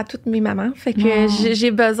maman à toutes mes mamans. Fait que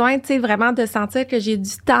j'ai besoin, tu sais, vraiment de sentir que j'ai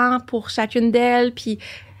du temps pour chacune d'elles. Puis,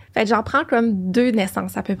 fait que j'en prends comme 2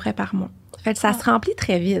 naissances à peu près par mois. Fait que ça se remplit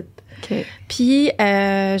très vite. Okay. Puis,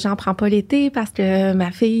 j'en prends pas l'été parce que ma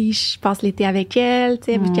fille, je passe l'été avec elle,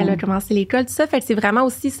 tu sais, vu qu'elle a commencé l'école, tout ça. Fait que c'est vraiment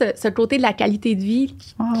aussi ce côté de la qualité de vie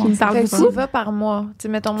qui me parle fait beaucoup. Tu vas par mois. Tu sais,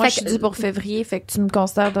 mettons, moi, je suis due pour février, fait que tu me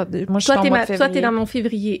considères... Moi, je suis en mois de février. Toi, t'es dans mon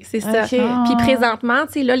février, c'est ça. Okay. Puis présentement,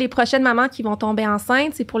 tu sais, là, les prochaines mamans qui vont tomber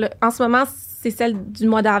enceintes, c'est en ce moment, c'est celles du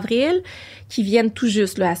mois d'avril qui viennent tout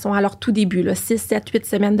juste, là. Elles sont à leur tout début, là, 6, 7, 8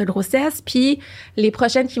 semaines de grossesse. Puis les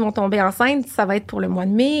prochaines qui vont tomber enceintes, ça va être pour le mois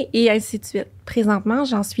de mai et ainsi de suite. Présentement,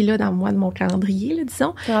 j'en suis là dans le mois de mon calendrier, là,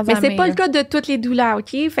 disons. Mais c'est pas le cas de toutes les doulas,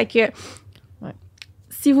 OK? Fait que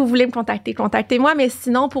si vous voulez me contacter, contactez-moi. Mais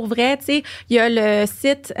sinon, pour vrai, tu sais, il y a le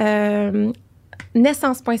site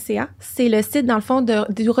naissance.ca. C'est le site, dans le fond,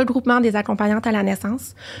 du regroupement des accompagnantes à la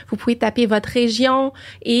naissance. Vous pouvez taper votre région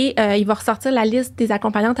et il va ressortir la liste des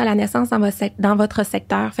accompagnantes à la naissance dans votre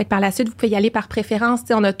secteur. Fait que par la suite, vous pouvez y aller par préférence.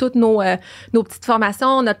 T'sais, on a toutes nos petites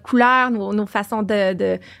formations, notre couleur, nos façons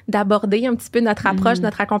d'aborder un petit peu notre approche,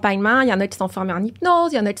 notre accompagnement. Il y en a qui sont formés en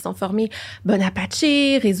hypnose, il y en a qui sont formés Bon Apache,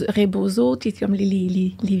 Rebozo, comme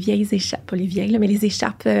les vieilles écharpes, pas les vieilles, là, mais les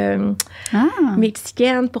écharpes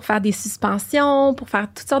mexicaines pour faire des suspensions, pour faire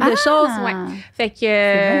toutes sortes de choses. Ouais. Fait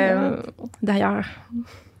que, d'ailleurs...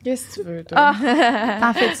 Qu'est-ce que tu veux, toi?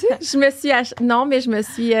 T'en fais-tu? Non, mais je me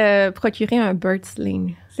suis procuré un bird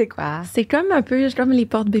sling. C'est quoi? C'est comme un peu comme les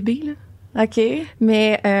porte-bébés, là. OK.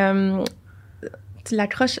 Mais tu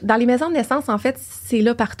l'accroches... Dans les maisons de naissance, en fait, c'est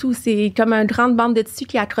là partout. C'est comme une grande bande de tissu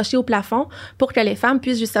qui est accrochée au plafond pour que les femmes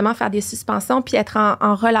puissent justement faire des suspensions puis être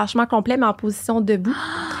en relâchement complet, mais en position debout.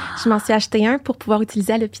 Je m'en suis acheté un pour pouvoir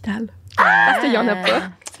utiliser à l'hôpital. Parce qu'il y en a pas.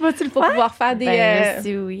 Tu vas-tu le pour faire? pouvoir faire des...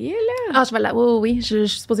 c'est oui, là. Ah, je vais oui. Je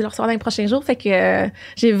suis supposée le recevoir dans les prochains jours. Fait que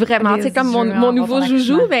j'ai vraiment... Tu sais, comme mon nouveau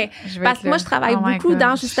joujou. Mais parce que moi, je travaille beaucoup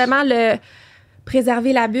dans, justement, le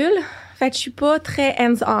préserver la bulle. Fait que je suis pas très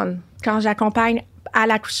hands-on quand j'accompagne à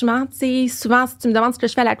l'accouchement. Tu sais, souvent, si tu me demandes ce que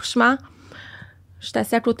je fais à l'accouchement, je suis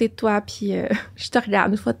assise à côté de toi, puis je te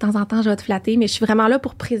regarde. Une fois de temps en temps, je vais te flatter, mais je suis vraiment là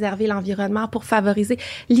pour préserver l'environnement, pour favoriser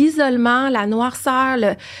l'isolement, la noirceur,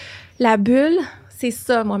 la bulle. C'est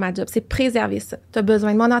ça, moi, ma job. C'est préserver ça. Tu as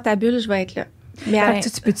besoin de moi dans ta bulle, je vais être là. Mais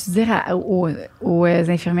tu peux-tu dire aux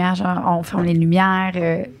infirmières, genre, on ferme les lumières?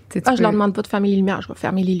 Je leur demande pas de fermer les lumières. Je vais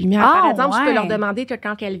fermer les lumières. Par exemple, je peux leur demander que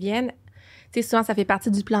quand elles viennent, tu sais, souvent, ça fait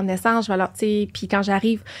partie du plan de naissance. Je vais leur, tu sais, puis quand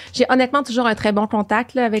j'arrive, j'ai honnêtement toujours un très bon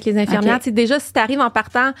contact là, avec les infirmières. Tu sais, déjà, si t'arrives en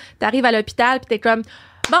partant, t'arrives à l'hôpital, puis t'es comme,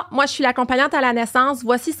 bon, moi, je suis l'accompagnante à la naissance,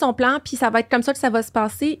 voici son plan, puis ça va être comme ça que ça va se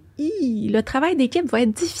passer. Le travail d'équipe va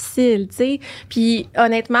être difficile, tu sais. Puis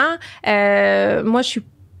honnêtement, moi, je suis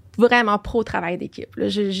vraiment pro-travail d'équipe. Là.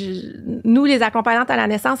 Nous, les accompagnantes à la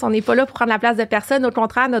naissance, on n'est pas là pour prendre la place de personne. Au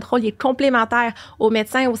contraire, notre rôle est complémentaire aux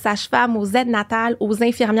médecins, aux sages-femmes, aux aides natales, aux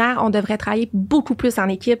infirmières. On devrait travailler beaucoup plus en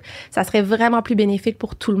équipe. Ça serait vraiment plus bénéfique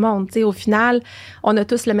pour tout le monde. T'sais, au final, on a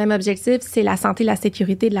tous le même objectif, c'est la santé, la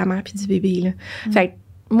sécurité de la mère puis du bébé. Là. Fait que,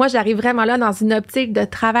 moi, j'arrive vraiment là dans une optique de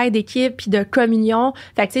travail d'équipe puis de communion.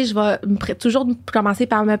 Fait que, tu sais, je vais toujours commencer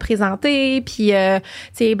par me présenter puis, tu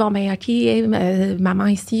sais, bon, ben, OK, maman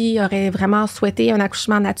ici aurait vraiment souhaité un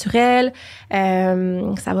accouchement naturel.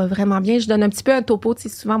 Ça va vraiment bien. Je donne un petit peu un topo. Tu sais,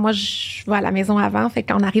 souvent, moi, je vais à la maison avant. Fait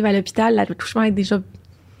que quand on arrive à l'hôpital, l'accouchement est déjà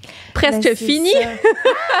presque fini.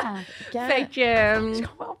 Fait que... je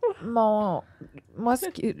comprends pas. Moi,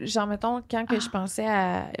 genre, mettons, quand que je pensais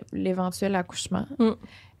à l'éventuel accouchement,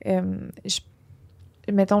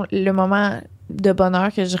 mettons, le moment de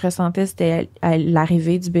bonheur que je ressentais, c'était à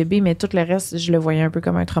l'arrivée du bébé, mais tout le reste, je le voyais un peu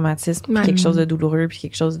comme un traumatisme, quelque chose de douloureux, puis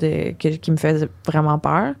quelque chose qui me faisait vraiment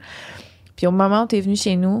peur. Puis au moment où tu es venu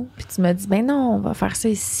chez nous, puis tu m'as dit, ben non, on va faire ça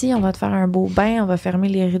ici, on va te faire un beau bain, on va fermer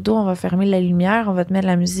les rideaux, on va fermer la lumière, on va te mettre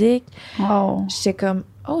de la musique. J'étais comme,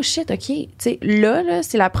 oh shit, OK. Tu sais, là,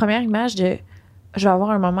 c'est la première image de je vais avoir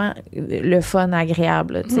un moment, le fun,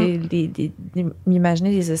 agréable. Tu sais,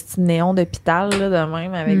 m'imaginer des estis de néons d'hôpital, là, de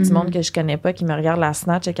même, avec du monde que je connais pas, qui me regarde la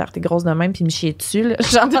snatch écartée grosse de même, puis me chier dessus, là.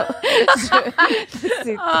 Genre,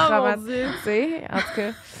 c'est traumatisant, tu sais, en tout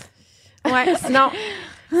cas. Ouais, sinon,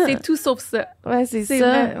 c'est tout sauf ça. Ouais, c'est ça.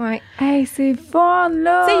 Vrai, ouais. Hey, c'est fun,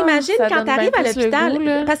 là! Tu sais, imagine Ça quand donne t'arrives bien à plus le l'hôpital,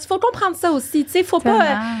 goût, parce qu'il faut comprendre ça aussi, tu sais, faut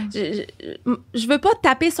pas... je veux pas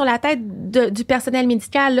taper sur la tête du personnel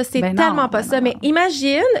médical, là, c'est tellement pas ça, mais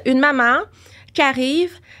imagine une maman qui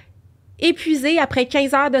arrive épuisée après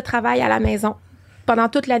 15 heures de travail à la maison. Pendant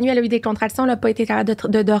toute la nuit, elle a eu des contractions, elle n'a pas été capable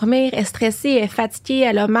de dormir, elle est stressée, elle est fatiguée,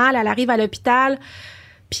 elle a mal, elle arrive à l'hôpital...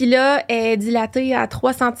 Puis là, elle est dilatée à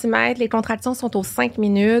 3 cm, les contractions sont aux 5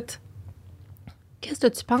 minutes. Qu'est-ce que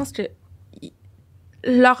tu penses que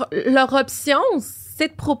leur option, c'est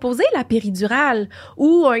de proposer la péridurale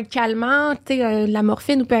ou un calmant, tu sais, la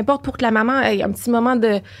morphine ou peu importe pour que la maman ait un petit moment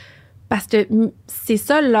de... Parce que c'est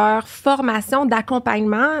ça, leur formation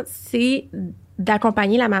d'accompagnement, c'est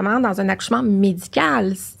d'accompagner la maman dans un accouchement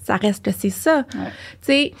médical. Ça reste que c'est ça. Ouais. Tu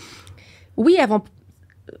sais, oui, elles vont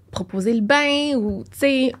proposer le bain ou tu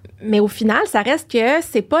sais, mais au final ça reste que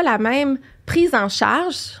c'est pas la même prise en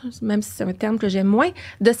charge, même si c'est un terme que j'aime moins,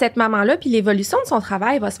 de cette maman-là, puis l'évolution de son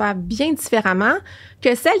travail va se faire bien différemment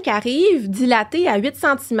que celle qui arrive dilatée à 8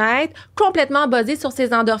 cm, complètement buzzée sur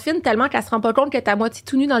ses endorphines tellement qu'elle se rend pas compte qu'elle est à moitié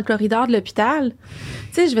tout nue dans le corridor de l'hôpital.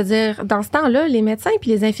 Tu sais, je veux dire, dans ce temps-là, les médecins puis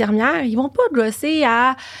les infirmières, ils vont pas gosser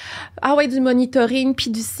à du monitoring puis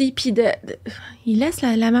du ci puis de ils laissent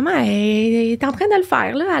la maman, elle est en train de le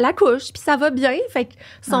faire là, elle accouche puis ça va bien, fait qu'ils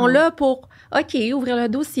sont là pour OK, ouvrir le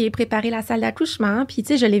dossier, préparer la salle d'accouchement, puis tu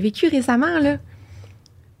sais, je l'ai vécu récemment là.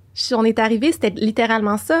 On est arrivé, c'était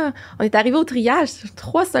littéralement ça. On est arrivé au triage,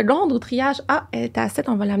 3 secondes au triage. Ah, elle est à 7,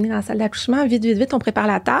 on va l'amener dans la salle d'accouchement. Vite, on prépare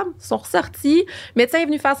la table. Ils sont ressortis. Le médecin est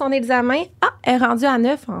venu faire son examen. Ah, elle est rendue à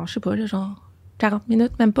 9, je sais pas, là, genre 40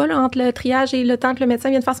 minutes, même pas, là, entre le triage et le temps que le médecin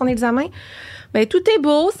vienne faire son examen. Ben, tout est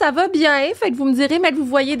beau, ça va bien. Fait que vous me direz, mais que vous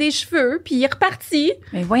voyez des cheveux, puis il est reparti.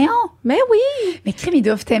 Mais voyons. Mais oui. Mais crime, ils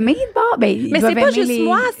doivent t'aimer, bon. Ben, mais c'est pas juste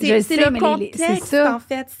moi, c'est le contexte, en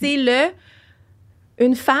fait. C'est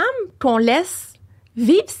une femme qu'on laisse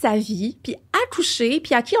vivre sa vie, puis accoucher,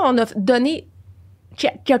 puis à qui on a donné,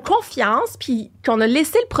 qui a confiance, puis qu'on a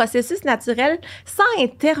laissé le processus naturel sans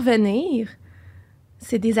intervenir.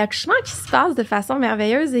 C'est des accouchements qui se passent de façon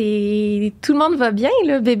merveilleuse et tout le monde va bien.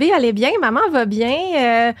 Le bébé allait bien, maman va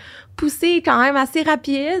bien, poussée quand même assez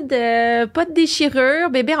rapide, pas de déchirure,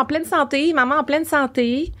 bébé en pleine santé, maman en pleine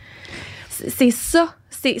santé. C'est ça,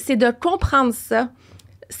 c'est de comprendre ça.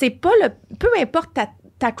 C'est pas peu importe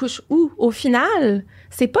t'accouches où, au final,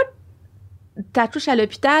 c'est pas t'accouches à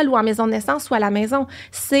l'hôpital ou en maison de naissance ou à la maison,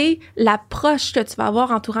 c'est l'approche que tu vas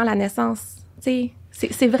avoir entourant la naissance. Tu sais,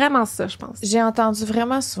 c'est vraiment ça, je pense. J'ai entendu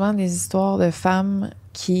vraiment souvent des histoires de femmes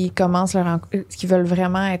qui commencent qui veulent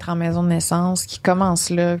vraiment être en maison de naissance, qui commencent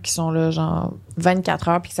là, qui sont là genre 24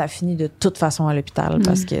 heures puis que ça finit de toute façon à l'hôpital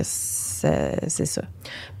parce que c'est ça.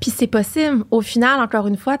 Puis c'est possible. Au final, encore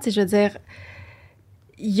une fois, tu sais, je veux dire,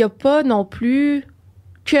 il y a pas non plus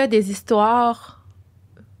que des histoires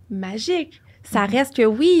magiques. Ça reste que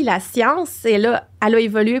oui, la science, elle a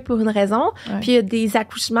évolué pour une raison. Ouais. Puis il y a des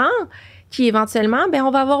accouchements qui éventuellement,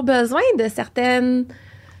 on va avoir besoin de certaines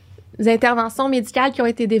interventions médicales qui ont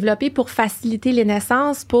été développées pour faciliter les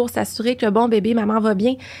naissances, pour s'assurer que bon bébé, maman va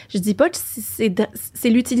bien. Je dis pas que c'est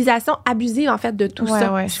l'utilisation abusive en fait de tout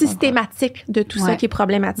ça, systématique de tout ça qui est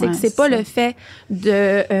problématique. Ouais, c'est pas le fait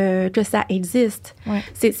de que ça existe. Ouais.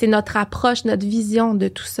 C'est notre approche, notre vision de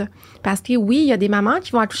tout ça. Parce que oui, il y a des mamans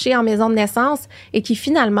qui vont accoucher en maison de naissance et qui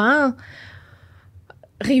finalement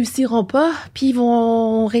réussiront pas, puis ils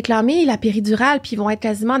vont réclamer la péridurale, puis ils vont être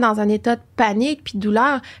quasiment dans un état de panique puis de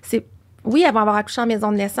douleur. Oui, elles vont avoir accouché en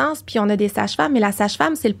maison de naissance, puis on a des sages-femmes, mais la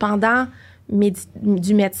sage-femme, c'est le pendant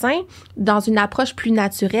du médecin dans une approche plus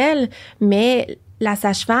naturelle, mais la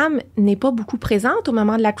sage-femme n'est pas beaucoup présente au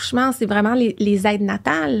moment de l'accouchement. C'est vraiment les aides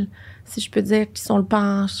natales, si je peux dire, qui sont le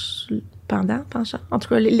penchant. En tout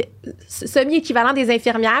cas, semi-équivalent des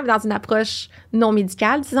infirmières dans une approche non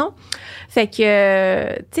médicale, disons. Fait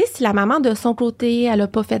que, tu sais, si la maman, de son côté, elle a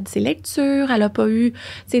pas fait ses lectures, elle a pas eu,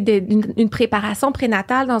 tu sais, une préparation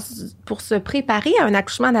prénatale pour se préparer à un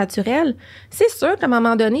accouchement naturel, c'est sûr qu'à un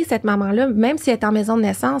moment donné, cette maman-là, même si elle est en maison de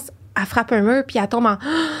naissance, elle frappe un mur puis elle tombe en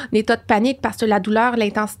état de panique parce que la douleur,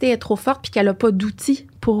 l'intensité est trop forte puis qu'elle a pas d'outils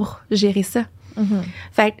pour gérer ça. Mm-hmm.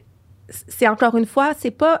 Fait que, c'est encore une fois,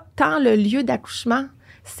 c'est pas tant le lieu d'accouchement,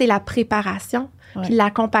 c'est la préparation, puis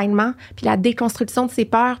l'accompagnement, puis la déconstruction de ses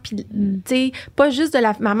peurs, puis, tu sais, pas juste de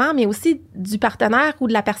la maman, mais aussi du partenaire ou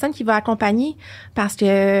de la personne qui va accompagner, parce que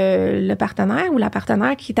le partenaire ou la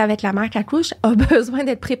partenaire qui est avec la mère qui accouche a besoin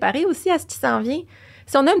d'être préparé aussi à ce qui s'en vient.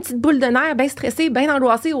 Si on a une petite boule de nerfs bien stressée, bien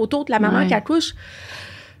angoissée autour de la maman qui accouche,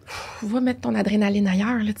 va mettre ton adrénaline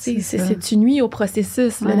ailleurs, là, tu sais, tu nuis au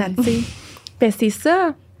processus, là, tu sais. Ben, c'est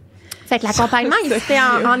ça. Fait que l'accompagnement, il se fait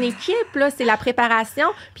en équipe, là, c'est la préparation.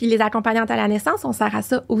 Puis les accompagnantes à la naissance, on sert à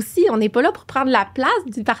ça aussi. On n'est pas là pour prendre la place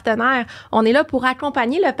du partenaire. On est là pour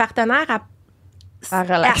accompagner le partenaire à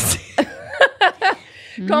relaxer.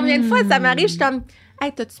 Combien de fois ça m'arrive, je suis comme,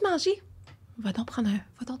 hey, t'as-tu mangé? Va donc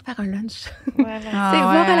te faire un lunch. Voilà.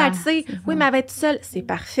 Va relaxer. Oui, mais elle va être seule. C'est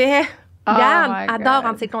parfait. Regarde, adore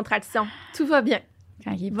entre ses contractions. Tout va bien.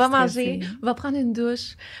 Va manger, va prendre une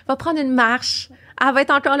douche, va prendre une marche. Elle va être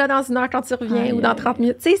encore là dans 1 heure quand tu reviens ou dans 30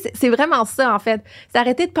 minutes. Tu sais, c'est vraiment ça, en fait. C'est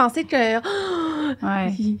arrêter de penser que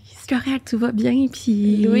c'est correct, tout va bien.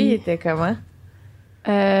 Puis Louis était comment?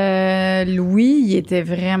 Louis, il était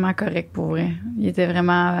vraiment correct pour vrai. Il était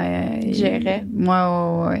vraiment... il gérait.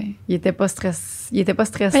 Ouais. Il était pas stressé. Mais il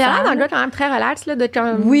a l'air d'un gars quand même très relax, là,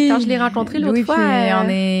 quand je l'ai rencontré l'autre fois.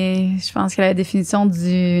 Je pense que la définition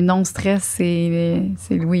du non-stress, c'est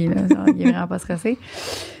Louis, là. Il est vraiment pas stressé.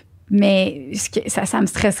 Mais ça me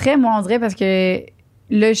stresserait, moi, on dirait, parce que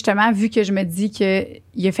là, justement, vu que je me dis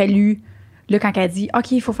qu'il a fallu... Là, quand elle dit,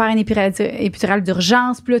 OK, il faut faire une épidurale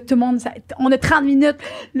d'urgence, puis là, tout le monde, on a 30 minutes.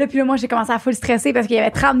 Là, puis là, moi, j'ai commencé à full stresser parce qu'il y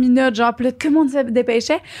avait 30 minutes, genre, puis là, tout le monde se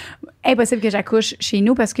dépêchait. Impossible que j'accouche chez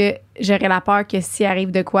nous parce que j'aurais la peur que s'il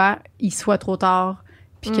arrive de quoi, il soit trop tard,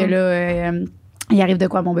 puis que là, il arrive de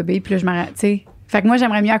quoi à mon bébé, puis là, je m'arrête, tu sais. Fait que moi,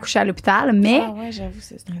 j'aimerais mieux accoucher à l'hôpital, mais j'avoue,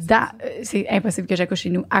 c'est stressant. C'est impossible que j'accouche chez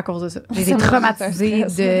nous à cause de ça. J'ai été traumatisée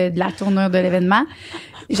de la tournure de l'événement.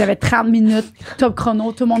 J'avais 30 minutes, top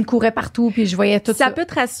chrono, tout le monde courait partout, puis je voyais tout ça. Ça peut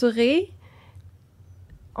te rassurer.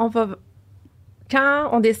 Quand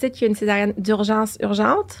on décide qu'il y a une césarienne d'urgence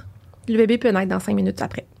urgente, le bébé peut naître dans 5 minutes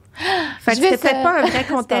après. Fait que c'était peut-être pas un vrai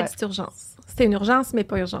contexte d'urgence. C'était une urgence, mais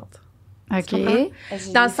pas urgente. OK.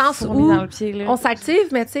 Dans le sens où on s'active,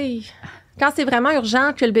 mais tu sais... Quand c'est vraiment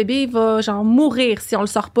urgent que le bébé va genre mourir si on le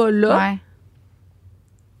sort pas là,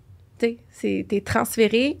 tu sais, t'es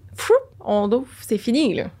transféré, on ouvre, c'est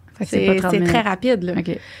fini là. C'est très rapide là.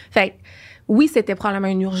 Okay. Fait oui, c'était probablement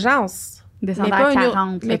une urgence, mais pas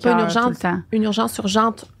une urgence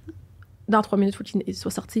urgente. Dans 3 minutes, il faut qu'il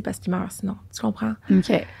soit sorti parce qu'il meurt, sinon. Tu comprends? OK.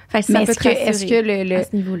 Fait que mais est-ce que à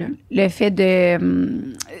ce niveau-là, le fait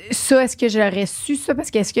de... Ça, est-ce que j'aurais su ça? Parce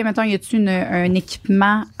que est-ce que, mettons, y a-tu un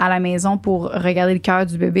équipement à la maison pour regarder le cœur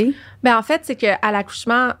du bébé? Ben en fait, c'est qu'à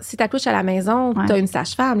l'accouchement, si tu accouches à la maison, tu as une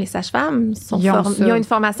sage-femme. Les sages-femmes ils ont une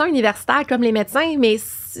formation universitaire comme les médecins, mais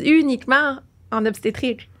uniquement en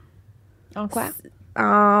obstétrique. En quoi?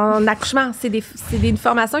 En accouchement. C'est une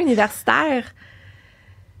formation universitaire.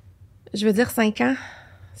 Je veux dire 5 ans,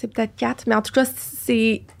 c'est peut-être 4, mais en tout cas,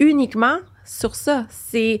 c'est uniquement sur ça.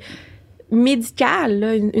 C'est médical.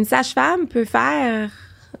 Là. Une sage-femme peut faire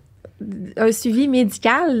un suivi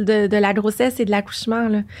médical de la grossesse et de l'accouchement.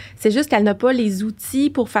 Là. C'est juste qu'elle n'a pas les outils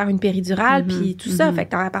pour faire une péridurale puis tout ça. Fait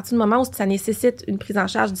que à partir du moment où ça nécessite une prise en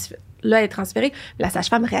charge, là, elle est transférée, la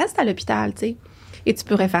sage-femme reste à l'hôpital, tu sais. Et tu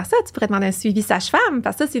pourrais faire ça, tu pourrais demander un suivi sage-femme,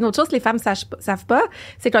 parce que ça, c'est une autre chose que les femmes savent pas,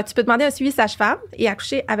 c'est que tu peux demander un suivi sage-femme et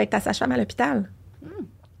accoucher avec ta sage-femme à l'hôpital.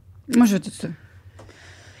 Moi, je veux tout ça.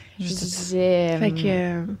 J'ai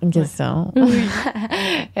une question. Oui.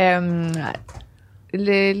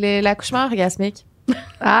 L'accouchement orgasmique.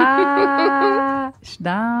 Je suis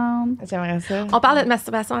down. J'aimerais ça. On parle de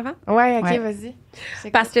masturbation avant? Ouais, OK, vas-y.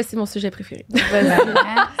 Parce que c'est mon sujet préféré. Vas-y.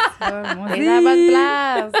 T'es à la bonne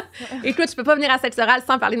place. Écoute, je peux pas venir à sexe oral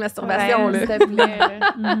sans parler de masturbation. S'il te plaît.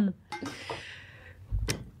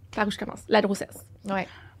 Par où je commence? La grossesse. Ouais.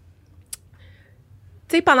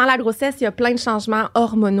 Tu sais, pendant la grossesse, il y a plein de changements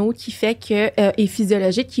hormonaux et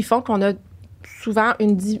physiologiques qui font qu'on a souvent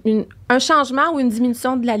un changement ou une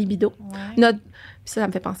diminution de la libido. Ouais. Ça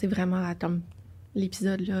me fait penser vraiment à comme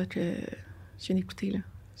l'épisode là, que je viens d'écouter, là.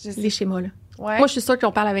 Les schémas. Là. Ouais. Moi, je suis sûre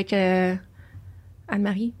qu'on parle avec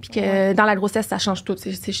Anne-Marie, puis que dans la grossesse, ça change tout,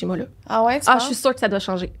 ces schémas-là. Ah ouais? Je suis sûre que ça doit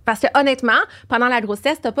changer. Parce que honnêtement, pendant la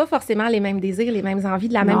grossesse, t'as pas forcément les mêmes désirs, les mêmes envies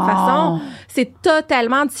de la même façon. C'est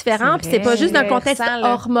totalement différent, puis c'est pas juste d'un contexte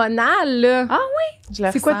hormonal. Là. Ah oui?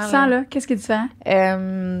 C'est quoi tu sens, là? Qu'est-ce que tu sens?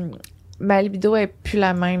 Ma libido est plus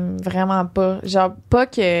la même, vraiment pas. Genre, pas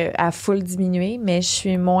qu'elle a full diminué, mais je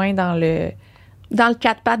suis moins dans le dans le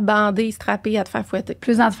 4 pattes bandé, strappé à te faire fouetter.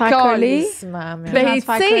 Plus dans te faire coller. Ben, tu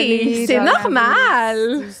sais, c'est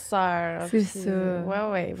normal. C'est ça.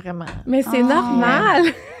 Ouais, vraiment. Mais c'est normal.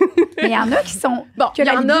 Mais il y en a qui sont... Bon, il y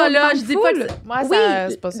en a, là, je dis pas que... Moi, oui,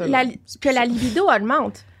 c'est pas ça. que la libido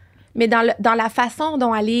augmente. Mais dans la façon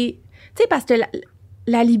dont elle est... Tu sais, parce que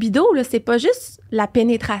la libido, là, c'est pas juste la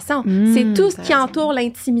pénétration. C'est tout ce qui entoure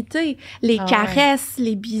l'intimité. Les caresses,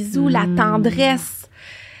 les bisous, la tendresse,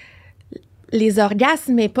 les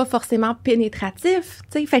orgasmes, mais pas forcément pénétratifs.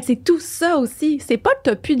 Tu sais, fait que c'est tout ça aussi. C'est pas que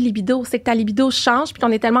t'as plus de libido, c'est que ta libido change puis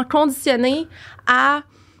qu'on est tellement conditionné à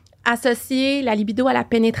associer la libido à la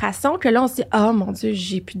pénétration que là, on se dit « Oh mon Dieu,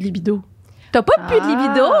 j'ai plus de libido ». T'as pas plus de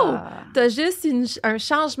libido, t'as juste un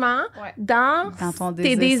changement dans ton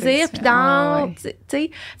tes désir désirs, puis dans, tu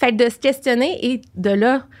sais, fait de se questionner et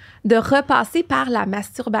de repasser par la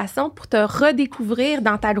masturbation pour te redécouvrir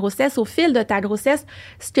dans ta grossesse, au fil de ta grossesse,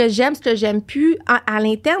 ce que j'aime plus. À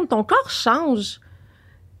l'interne, ton corps change.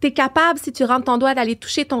 T'es capable, si tu rentres ton doigt, d'aller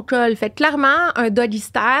toucher ton col. Fait clairement, un doggy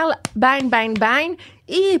style, bang, bang, bang,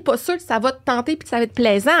 et pas sûr que ça va te tenter puis que ça va être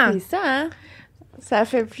plaisant. C'est ça, hein? Ça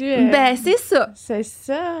fait plus... Ben, c'est ça. C'est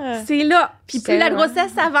ça. C'est là. Puis plus la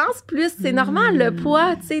grossesse avance, plus c'est normal, le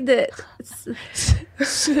poids, tu sais, de...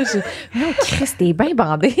 Oh, Christ, t'es bien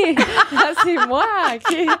bandé. C'est moi,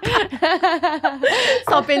 OK.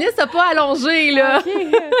 Son pénis n'a pas allongé, là.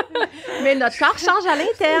 Okay. Mais notre corps change à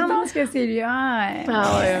l'interne. Je pense que c'est lui.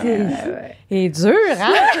 C'est dur,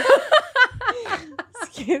 hein?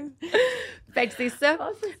 Fait que c'est ça.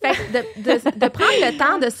 Fait que de prendre le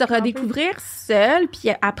temps de se redécouvrir seul,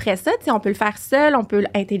 puis après ça, tu sais, on peut le faire seul, on peut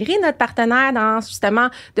intégrer notre partenaire dans, justement,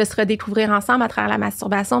 de se redécouvrir ensemble à travers la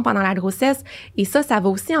masturbation pendant la grossesse. Et ça va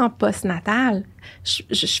aussi en postnatal.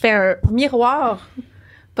 Je fais un miroir.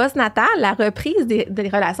 Postnatal, la reprise des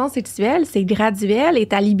relations sexuelles, c'est graduel et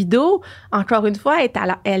ta libido, encore une fois,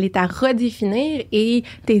 elle est à redéfinir et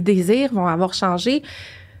tes désirs vont avoir changé.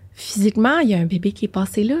 Physiquement, il y a un bébé qui est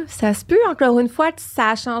passé là. Ça se peut, encore une fois, que ça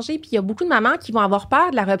a changé. Puis il y a beaucoup de mamans qui vont avoir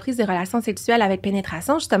peur de la reprise des relations sexuelles avec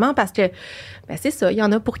pénétration, justement, parce que, ben c'est ça, il y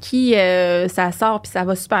en a pour qui ça sort puis ça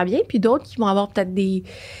va super bien, puis d'autres qui vont avoir peut-être des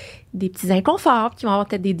petits inconforts, qui vont avoir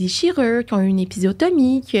peut-être des déchirures, qui ont eu une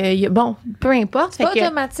épisiotomie, bon, peu importe. C'est pas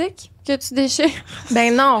automatique que tu déchires?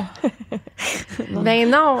 Ben non. Ben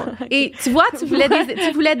non. Et tu vois, tu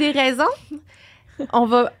voulais des raisons? On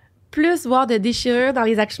va plus voir de déchirures dans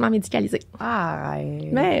les accouchements médicalisés. Ah,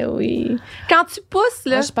 mais oui. Quand tu pousses,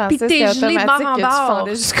 là, puis t'es gelé de bord en bord.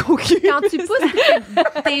 Jusqu'au cul. Quand tu pousses,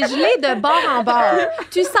 t'es gelé de bord en bord.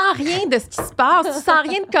 Tu sens rien de ce qui se passe. Tu sens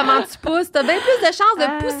rien de comment tu pousses. T'as bien plus de chances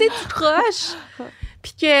de pousser tout croche.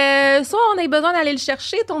 Puis que soit on ait besoin d'aller le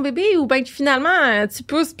chercher, ton bébé, ou bien que finalement, tu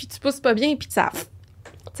pousses, puis tu pousses pas bien, puis ça...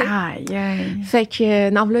 Aïe, aïe. Fait que,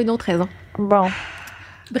 non, voilà une autre raison. Bon.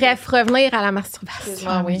 Bref, revenir à la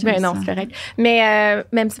masturbation. Oui, ben non, c'est correct. Mais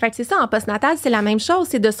même fait que c'est ça, en postnatal, c'est la même chose,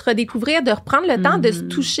 c'est de se redécouvrir, de reprendre le temps de se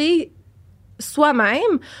toucher soi-même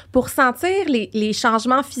pour sentir les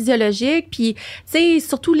changements physiologiques. Puis, tu sais,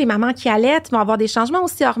 surtout les mamans qui allaitent vont avoir des changements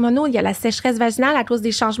aussi hormonaux. Il y a la sécheresse vaginale à cause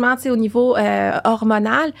des changements, tu sais, au niveau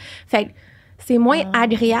hormonal. Fait que c'est moins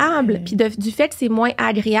agréable. Puis du fait que c'est moins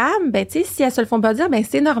agréable, ben tu sais, si elles se le font pas dire, ben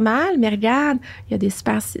c'est normal, mais regarde, il y a des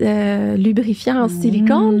super lubrifiants en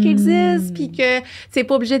silicone qui existent, puis que c'est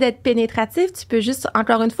pas obligé d'être pénétratif, tu peux juste,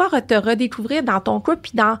 encore une fois, te redécouvrir dans ton couple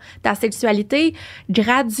puis dans ta sexualité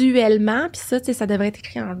graduellement, puis ça, tu sais, ça devrait être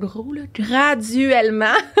écrit en gros, là, graduellement.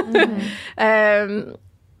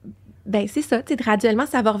 Ben c'est ça, tu sais, graduellement,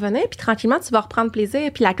 ça va revenir, puis tranquillement, tu vas reprendre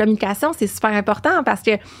plaisir. Puis la communication, c'est super important parce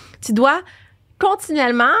que tu dois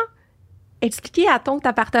continuellement expliquer à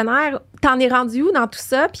ta partenaire, t'en es rendu où dans tout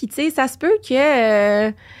ça, puis tu sais, ça se peut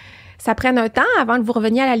que ça prenne un temps avant que vous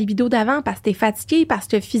reveniez à la libido d'avant parce que t'es fatigué, parce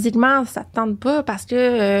que physiquement, ça te tente pas, parce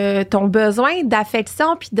que ton besoin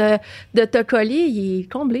d'affection puis de te coller, il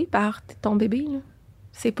est comblé par ton bébé, là.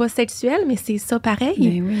 C'est pas sexuel, mais c'est ça pareil.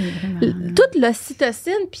 Mais oui, vraiment. Toute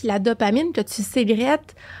l'ocytocine puis la dopamine que tu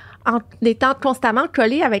sécrètes en étant constamment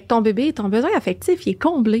collé avec ton bébé, ton besoin affectif, il est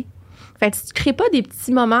comblé. Fait que si tu crées pas des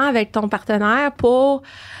petits moments avec ton partenaire pour,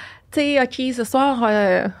 tu sais, OK, ce soir,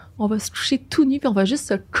 on va se coucher tout nu puis on va juste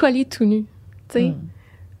se coller tout nu, tu sais.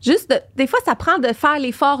 Juste, des fois, ça prend de faire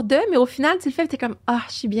l'effort mais au final, tu le fais et t'es comme,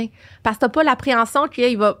 je suis bien. Parce que t'as pas l'appréhension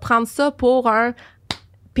qu'il va prendre ça pour un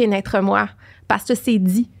pénètre-moi. Parce que c'est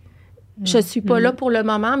dit. Je suis pas là pour le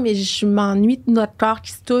moment, mais je m'ennuie de notre corps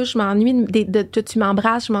qui se touche, je m'ennuie de que tu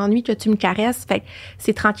m'embrasses, je m'ennuie que tu me caresses. Fait que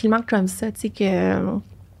c'est tranquillement comme ça, tu sais,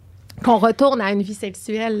 qu'on retourne à une vie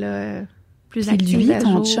sexuelle plus active. Puis lui,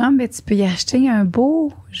 ton chum, ben, tu peux y acheter un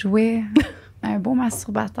beau jouet un beau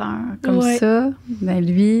masturbateur comme ça, ben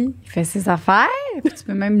lui, il fait ses affaires, puis tu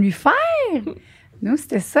peux même lui faire. Nous,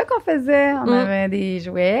 c'était ça qu'on faisait. On avait des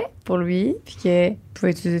jouets pour lui, puis qu'il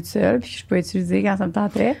pouvait utiliser tout seul, puis que je pouvais utiliser quand ça me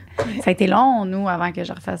tentait. Ça a été long, nous, avant que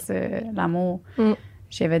je refasse l'amour.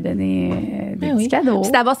 J'avais donné des petits cadeaux.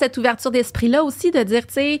 Puis d'avoir cette ouverture d'esprit-là aussi, de dire,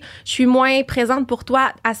 tu sais, je suis moins présente pour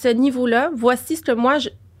toi à ce niveau-là. Voici ce que moi,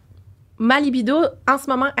 ma libido, en ce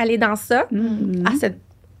moment, elle est dans ça, à cette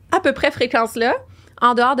à peu près fréquence-là.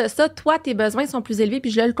 En dehors de ça, toi, tes besoins sont plus élevés,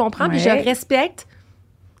 puis je le comprends, puis je le respecte.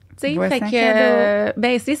 Tu sais, fait que,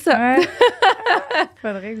 ben, c'est ça. Ouais.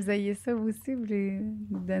 Faudrait que vous ayez ça vous aussi, vous les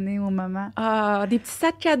donnez aux mamans. Ah, des petits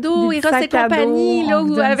sacs cadeaux, Eros et compagnie, là,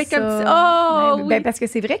 ou avec ça. un petit. Oh, ben, oui. Ben, parce que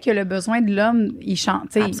c'est vrai que le besoin de l'homme, il change.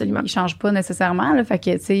 Il change pas nécessairement, là. Fait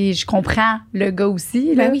que, tu sais, je comprends le gars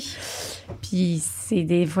aussi, là. Ben oui. Puis, c'est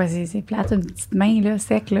des fois, c'est plate, une petite main, là,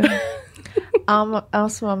 sec, là. En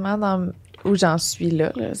ce moment, où j'en suis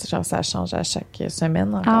là, genre ça change à chaque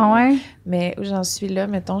semaine encore. Ah ouais? Mais où j'en suis là,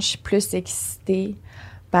 mettons, je suis plus excitée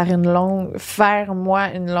par faire moi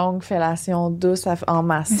une longue fellation douce en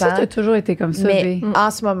massant. Ça, t'as toujours été comme ça, mais en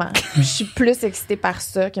ce moment, je suis plus excitée par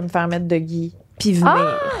ça que me faire mettre de gui puis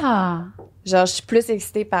venir. Ah! Genre, je suis plus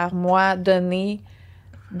excitée par moi donner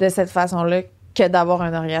de cette façon-là que d'avoir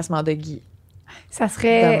un orgasme en de gui. Ça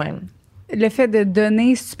serait... De même. Le fait de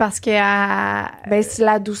donner, c'est parce que... Ben, c'est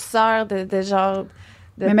la douceur de genre...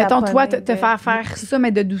 Mais mettons, toi, te faire ça,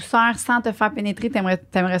 mais de douceur, sans te faire pénétrer,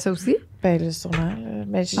 t'aimerais ça aussi? Ben, là, sûrement. Là.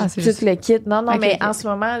 Mais j'ai c'est tout juste... le kit. Non, Okay, mais en ce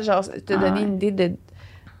moment, genre, te donner une idée de...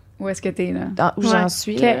 Où est-ce que t'es, là? Où j'en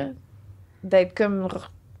suis, là. D'être comme,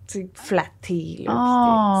 tu sais, flattée, là.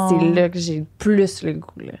 Oh. C'est là que j'ai plus le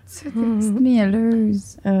goût, là. C'est une petite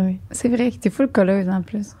mielleuse. Ah oui. C'est vrai que t'es full colleuse, en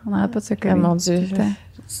plus. On n'arrête pas de se coller. Ah, mon Dieu.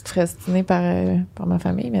 Je suis festinée par ma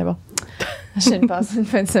famille, mais bon. J'ai passé une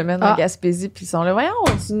fin de semaine en Gaspésie, puis ils sont là, voyons,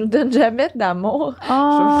 tu nous donnes jamais d'amour.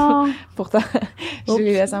 Oh. Pourtant, je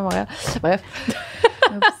les laisse à Montréal. Bref.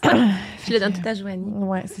 Je le donne tout à Joanie.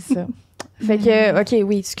 Ouais, c'est ça. Fait que, OK,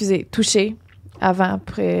 oui, excusez, toucher avant,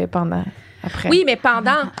 après, pendant, après. Oui, mais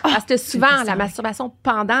pendant, parce que souvent, la masturbation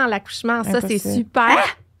pendant l'accouchement, ça, c'est super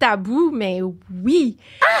tabou, mais oui.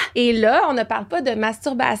 Et là, on ne parle pas de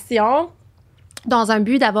masturbation dans un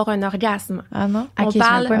but d'avoir un orgasme. Ah non? On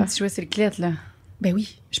parle... pas un petit jouet sur le clit, là. Ben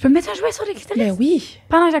oui. Je peux me mettre un jouet sur le clitoris? Ben oui.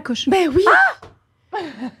 Pendant que j'accouche? Ben oui.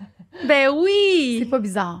 Ben oui. C'est pas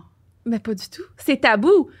bizarre. Mais pas du tout. C'est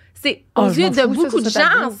tabou. C'est aux yeux de beaucoup de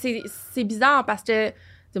gens, c'est bizarre parce que,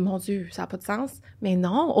 mon Dieu, ça n'a pas de sens. Mais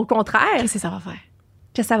non, au contraire. Qu'est-ce que ça va faire?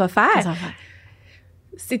 Qu'est-ce que ça va faire?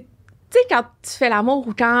 C'est, tu sais, quand tu fais l'amour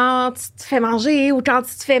ou quand tu te fais manger ou quand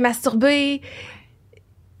tu te fais masturber,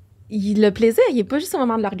 le plaisir, il n'est pas juste au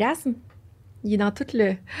moment de l'orgasme. Il est dans tout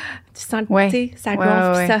le... Tu sens que, tu sais, ça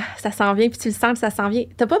gonfle, puis ça s'en vient, puis tu le sens que ça s'en vient.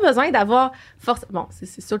 T'as pas besoin d'avoir force... Bon,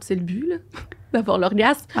 c'est sûr que c'est le but, là, d'avoir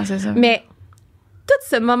l'orgasme. Ah, c'est ça. Mais tout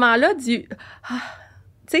ce moment-là du... tu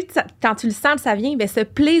sais, quand tu le sens que ça vient, bien, ce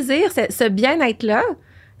plaisir, ce bien-être-là,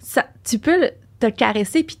 tu peux te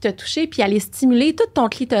caresser, puis te toucher, puis aller stimuler tout ton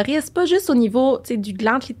clitoris, pas juste au niveau, tu sais, du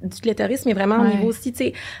gland du clitoris, mais vraiment au niveau aussi, tu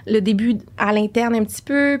sais, le début à l'interne un petit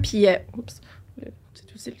peu, puis...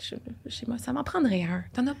 chez moi, ça m'en prendrait un.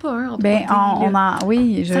 T'en as pas un en 3D? Ben,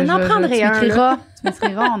 oui, ça m'en prendrait un. Tu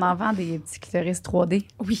m'écriras, on en vend des petits clitoris 3D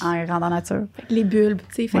en grandeur nature. Les bulbes,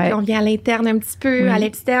 tu sais, fait qu'on vient à l'interne un petit peu, à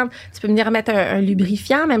l'externe. Tu peux venir mettre un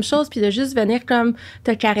lubrifiant, même chose, puis de juste venir comme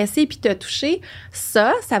te caresser puis te toucher.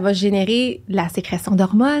 Ça va générer la sécrétion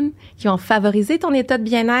d'hormones qui vont favoriser ton état de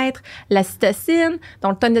bien-être, la cytocine.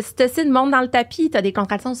 Donc, le tonne de cytocine monte dans le tapis, t'as des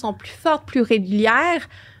contractions qui sont plus fortes, plus régulières.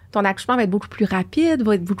 Ton accouchement va être beaucoup plus rapide,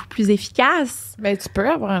 va être beaucoup plus efficace. Mais tu peux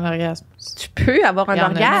avoir un orgasme. Tu peux avoir un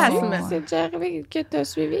orgasme. C'est déjà arrivé que tu as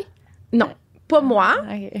suivi? Non, pas moi.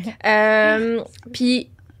 Okay. Puis,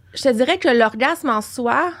 je te dirais que l'orgasme en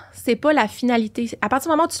soi, c'est pas la finalité. À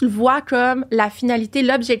partir du moment où tu le vois comme la finalité,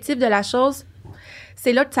 l'objectif de la chose,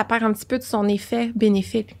 c'est là que ça perd un petit peu de son effet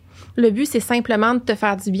bénéfique. Le but, c'est simplement de te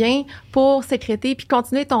faire du bien pour sécréter puis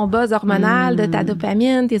continuer ton buzz hormonal de ta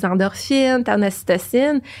dopamine, tes endorphines, ta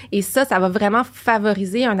ocytocine. Et ça va vraiment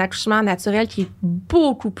favoriser un accouchement naturel qui est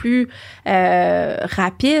beaucoup plus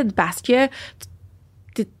rapide parce que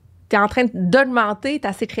tu es en train d'augmenter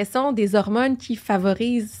ta sécrétion des hormones qui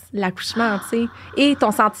favorisent l'accouchement, tu sais, et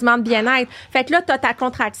ton sentiment de bien-être. Fait que là, tu as ta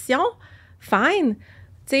contraction, fine. Tu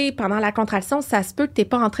sais, pendant la contraction, ça se peut que tu n'es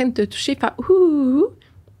pas en train de te toucher, faire ouh.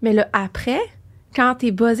 Mais là, après, quand t'es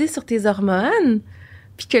buzzé sur tes hormones,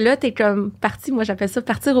 puis que là, t'es comme parti, moi j'appelle ça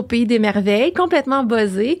partir au pays des merveilles, complètement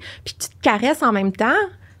buzzé, puis tu te caresses en même temps,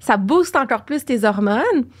 ça booste encore plus tes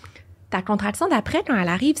hormones. ta contraction d'après, quand elle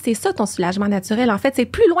arrive, c'est ça ton soulagement naturel. En fait, c'est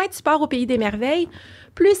plus loin tu pars au pays des merveilles,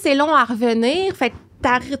 plus c'est long à revenir. Fait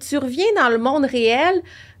que tu reviens dans le monde réel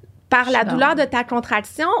par la douleur de ta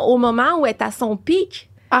contraction au moment où elle est à son pic.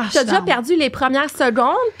 Tu as déjà perdu les premières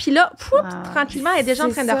secondes, puis là, tranquillement, elle est déjà en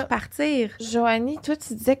train de repartir. Joanie, toi,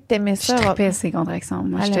 tu disais que t'aimais ça. Je tripais ces contractions.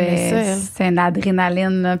 Moi, c'était une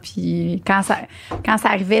adrénaline, là, puis quand ça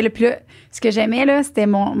arrivait, là, puis là, ce que j'aimais, là, c'était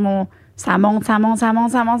mon ça monte,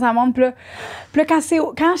 puis là, quand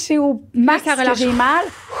je suis au max, que j'ai mal,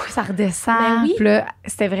 ça redescend. Ben oui. Puis là,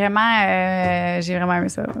 c'était vraiment, j'ai vraiment aimé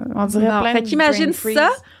ça. On dirait plein fait qu'imagine ça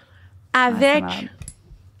avec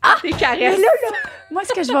des caresses. Mais là, moi,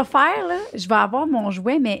 ce que je vais faire, là, je vais avoir mon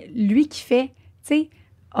jouet, mais lui qui fait, tu sais,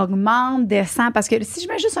 augmente, descend. Parce que si je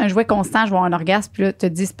mets juste un jouet constant, je vais avoir un orgasme, puis là, tu te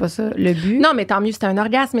dis, c'est pas ça le but. Non, mais tant mieux, c'est un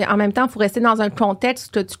orgasme. Mais en même temps, il faut rester dans un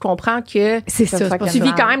contexte où tu comprends que c'est ça, tu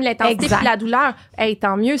vis quand même l'intensité et la douleur. Hey,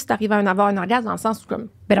 tant mieux si tu arrives à avoir un orgasme dans le sens où comme.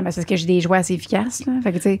 Ben non, mais c'est parce que j'ai des jouets assez efficaces, là.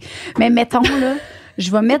 Fait que, tu sais, mais mettons, là, je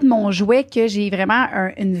vais mettre mon jouet que j'ai vraiment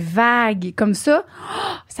une vague comme ça.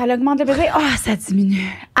 Ça augmente le bébé. Ça diminue.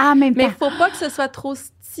 En même temps. Mais il faut pas que ce soit trop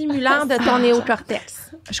stimulant de ton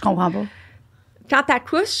néocortex. Je comprends pas. Quand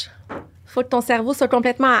t'accouches, faut que ton cerveau soit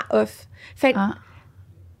complètement à off. Fait que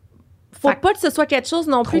faut pas que ce soit quelque chose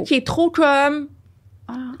non plus qui est trop comme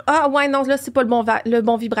ouais, non, là, c'est pas la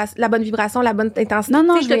bonne vibration, la bonne intensité.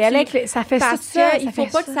 Non, je vais aller avec ça fait parce ça. Il faut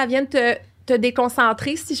pas que ça vienne te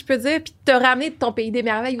déconcentrer, si je peux dire, puis te ramener de ton pays des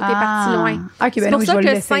merveilles où t'es parti loin. OK, c'est pour ça je vais que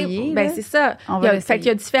l'essayer. c'est ça. Fait qu'il y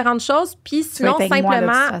a différentes choses, puis sinon,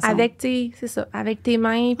 simplement, avec tes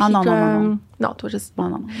mains, puis comme... Non, toi, je sais pas.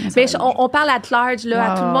 Non. Mais on parle at large,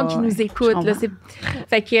 là, à tout le monde qui nous écoute. Là,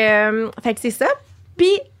 fait que c'est ça.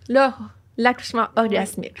 Puis là, l'accouchement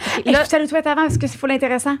orgasmique. Okay, là, tu le souhaites avant, parce que c'est full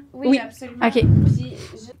intéressant? Oui, absolument. OK.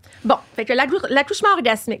 Bon, fait que l'accouchement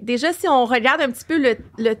orgasmique. Déjà, si on regarde un petit peu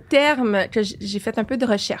le terme, que j'ai fait un peu de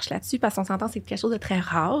recherche là-dessus, parce qu'on s'entend, c'est quelque chose de très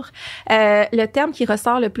rare. Le terme qui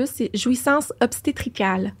ressort le plus, c'est jouissance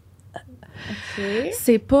obstétricale. Okay.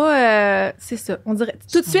 C'est pas... c'est ça. On dirait...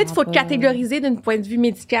 Tout de suite, il faut catégoriser d'un point de vue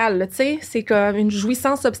médical, tu sais. C'est comme une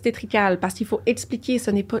jouissance obstétricale, parce qu'il faut expliquer, ce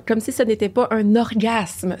n'est pas... Comme si ce n'était pas un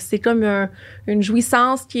orgasme. C'est comme une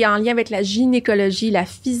jouissance qui est en lien avec la gynécologie, la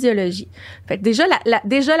physiologie. Fait que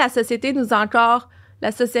déjà, la société nous a encore...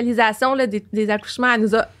 La socialisation là, des accouchements, elle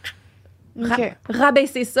nous a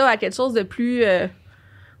rabaissé ça à quelque chose de plus...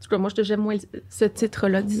 En tout cas, moi, j'aime moins ce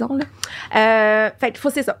titre-là, disons. Là. Fait qu'il faut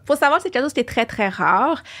savoir que c'est quelque chose qui est très, très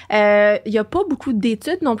rare. Il y a pas beaucoup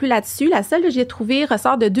d'études non plus là-dessus. La seule que j'ai trouvée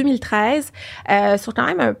ressort de 2013 sur quand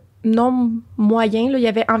même un nombre moyen. Là, il y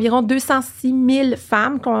avait environ 206 000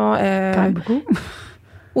 femmes qui ont... quand même beaucoup.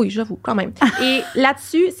 Oui, j'avoue, quand même. Et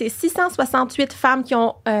là-dessus, c'est 668 femmes qui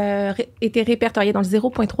ont été répertoriées, donc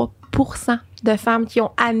 0,3% de femmes qui ont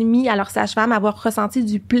admis à leur sage-femme avoir ressenti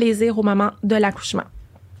du plaisir au moment de l'accouchement.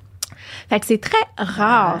 Fait que c'est très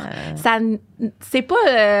rare. C'est pas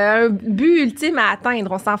un but ultime à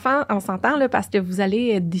atteindre. On s'entend là parce que vous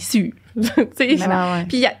allez être déçus. Puis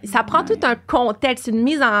ça prend tout un contexte, une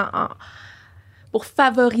mise en pour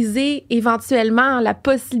favoriser éventuellement la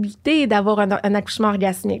possibilité d'avoir un accouchement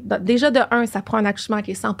orgasmique. Donc, déjà, de un, ça prend un accouchement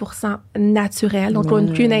qui est 100% naturel, donc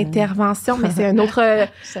aucune intervention, mais c'est un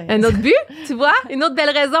autre but, tu vois, une autre belle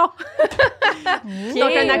raison.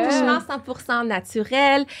 Donc, un accouchement 100%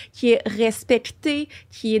 naturel, qui est respecté,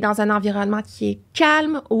 qui est dans un environnement qui est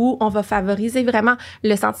calme, où on va favoriser vraiment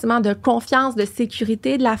le sentiment de confiance, de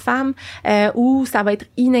sécurité de la femme, où ça va être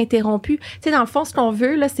ininterrompu. Tu sais, dans le fond, ce qu'on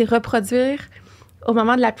veut, là, c'est reproduire au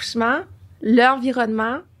moment de l'accouchement,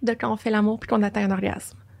 l'environnement de quand on fait l'amour puis qu'on atteint un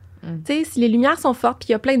orgasme. Tu sais, si les lumières sont fortes puis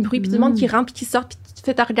qu'il y a plein de bruit puis tout le monde qui rentre puis qui sort puis qui te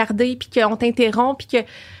fait te regarder puis qu'on t'interrompt puis que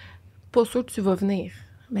pas sûr que tu vas venir.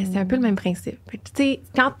 Mais c'est un peu le même principe. Tu sais,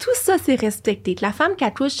 quand tout ça c'est respecté, que la femme qui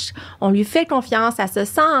accouche, on lui fait confiance, elle se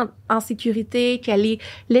sent en sécurité, qu'elle est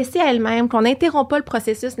laissée à elle-même, qu'on n'interrompt pas le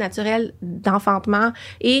processus naturel d'enfantement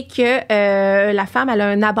et que la femme elle a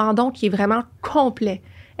un abandon qui est vraiment complet.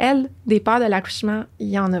 Elle, des peurs de l'accouchement, il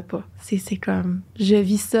y en a pas. C'est comme, je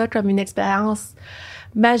vis ça comme une expérience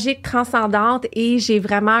magique, transcendante et j'ai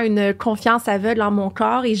vraiment une confiance aveugle en mon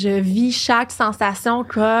corps et je vis chaque sensation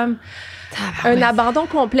comme un abandon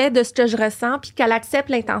complet de ce que je ressens puis qu'elle accepte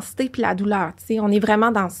l'intensité puis la douleur. Tu sais, on est vraiment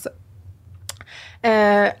dans ça.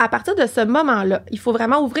 À partir de ce moment-là, il faut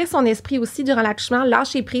vraiment ouvrir son esprit aussi durant l'accouchement,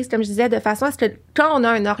 lâcher prise, comme je disais, de façon à ce que quand on a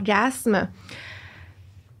un orgasme,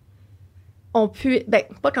 on peut,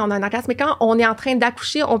 pas quand on a un orgasme, mais quand on est en train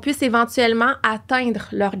d'accoucher, on puisse éventuellement atteindre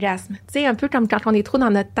l'orgasme. Tu sais, un peu comme quand on est trop dans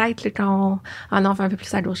notre tête, là, quand on... Ah non, on fait un peu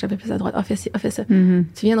plus à gauche, un peu plus à droite. Fais ça. Tu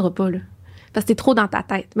viendras pas, là. parce que t'es trop dans ta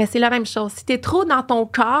tête. Mais c'est la même chose. Si t'es trop dans ton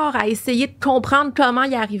corps à essayer de comprendre comment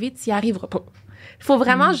y arriver, tu y arriveras pas. Il faut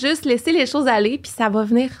vraiment juste laisser les choses aller, puis ça va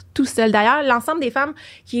venir tout seul. D'ailleurs, l'ensemble des femmes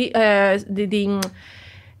qui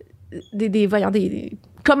des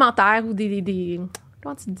commentaires ou des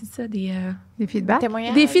comment tu dis ça, des feedbacks?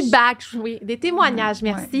 Témoignages. Des feedbacks, oui, des témoignages,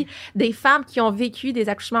 merci. Ouais. Des femmes qui ont vécu des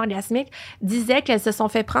accouchements orgasmiques disaient qu'elles se sont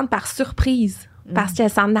fait prendre par surprise parce qu'elles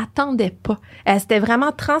s'en attendaient pas. Elles s'étaient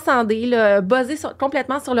vraiment transcendées, là, basées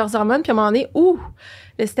complètement sur leurs hormones, puis à un moment donné,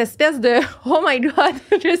 cette espèce de « Oh my God,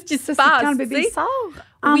 qu'est-ce qui se passe? » C'est quand le bébé sort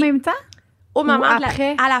en même temps? Au moment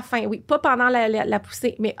après? À la fin, oui. Pas pendant la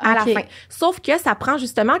poussée, mais à la fin. Sauf que ça prend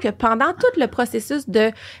justement que pendant tout le processus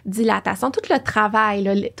de dilatation, tout le travail,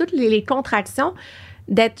 là, toutes les contractions,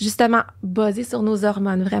 d'être justement basé sur nos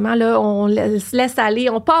hormones. Vraiment, là, on se laisse aller.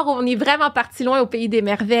 On est vraiment parti loin au pays des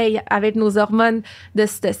merveilles avec nos hormones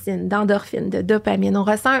d'ocytocine, d'endorphine, de dopamine. On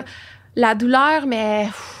ressent la douleur, mais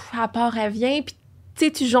à part, elle vient,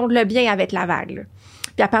 puis tu jongles bien avec la vague, là.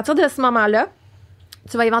 Puis à partir de ce moment-là,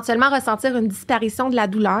 tu vas éventuellement ressentir une disparition de la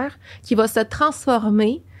douleur qui va se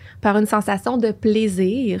transformer par une sensation de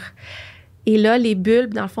plaisir. Et là, les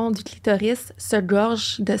bulbes, dans le fond, du clitoris se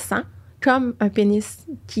gorgent de sang, comme un pénis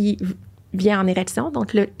qui vient en érection.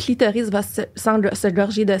 Donc, le clitoris va se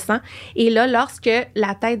gorger de sang. Et là, lorsque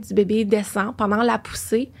la tête du bébé descend pendant la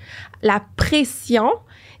poussée, la pression...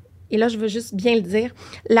 Et là, je veux juste bien le dire.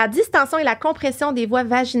 La distension et la compression des voies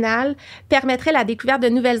vaginales permettraient la découverte de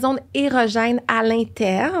nouvelles zones érogènes à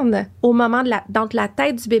l'interne au moment donc la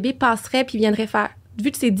tête du bébé passerait puis viendrait faire... Vu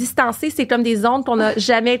que c'est distancé, c'est comme des zones qu'on n'a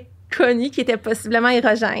jamais connues qui étaient possiblement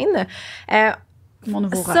érogènes. Mon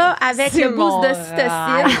nouveau rêve. Ça, avec le boost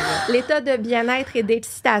d'ocytocine, l'état de bien-être et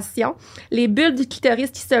d'excitation, les bulbes du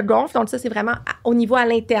clitoris qui se gonflent, donc ça, c'est vraiment au niveau à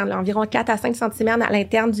l'interne, là, environ 4 à 5 cm à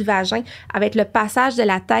l'interne du vagin, avec le passage de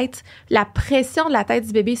la tête, la pression de la tête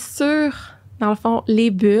du bébé sur, dans le fond,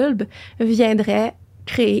 les bulbes, viendrait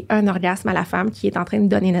créer un orgasme à la femme qui est en train de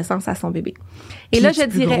donner naissance à son bébé. Et puis là, je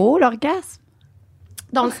dirais... C'est gros, l'orgasme?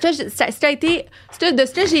 Donc, de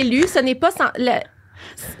ce que j'ai lu, ce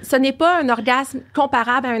n'est pas un orgasme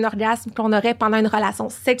comparable à un orgasme qu'on aurait pendant une relation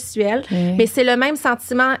sexuelle, mais c'est le même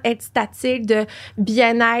sentiment extatique de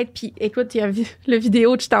bien-être. Puis, écoute, il y a le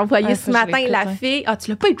vidéo que je t'ai envoyé ce matin, la fille... Ah, tu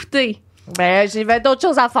l'as pas écouté? Ben, j'ai d'autres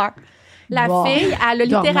choses à faire. La fille, elle a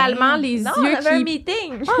littéralement les yeux qui... un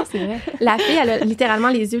meeting. Ah, c'est vrai. La fille, elle a littéralement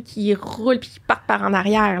les yeux qui roulent puis qui partent par en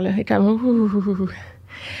arrière, là. Et comme...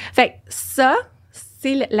 Fait que ça,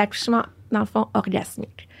 c'est l'accouchement, dans le fond,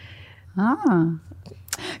 orgasmique. Ah!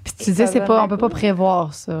 Puis tu disais, on peut pas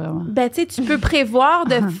prévoir ça, vraiment. Ben, tu sais, tu peux prévoir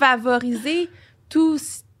de favoriser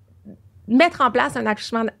mettre en place un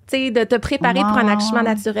accouchement, tu sais, de te préparer pour un accouchement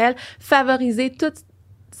naturel, favoriser tout ce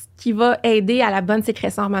qui va aider à la bonne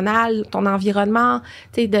sécrétion hormonale, ton environnement,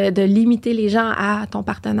 tu sais, de limiter les gens à ton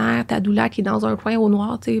partenaire, ta doula qui est dans un coin au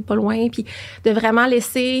noir, tu sais, pas loin, puis de vraiment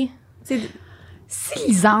laisser, tu sais... Si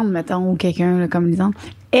Lisande, mettons, ou quelqu'un là, comme Lisande,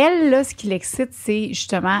 elle, là, ce qui l'excite, c'est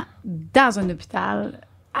justement dans un hôpital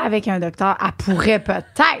avec un docteur, elle pourrait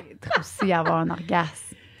peut-être aussi avoir un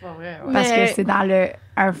orgasme. Parce que c'est dans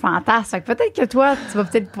un fantasme. Fait que peut-être que toi, tu vas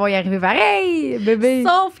peut-être pouvoir y arriver pareil, bébé.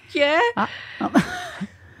 Sauf que...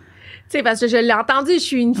 Tu sais, parce que je l'ai entendu, je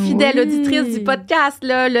suis une fidèle auditrice du podcast,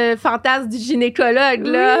 là, le fantasme du gynécologue,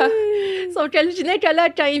 là. Oui. Sauf que le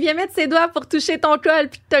gynécologue, quand il vient mettre ses doigts pour toucher ton col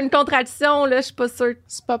puis que t'as une contraction, là, je suis pas sûre.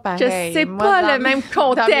 C'est pas pareil. Que c'est pas le même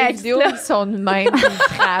contexte. Dans mes vidéos, ils sont de même, ils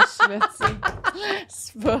crachent, là, tu sais.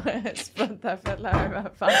 C'est pas tout à fait la même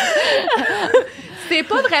affaire. C'est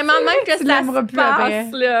pas vraiment même que ça se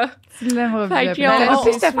passe, là. Tu l'aimeras plus. Fait qu'on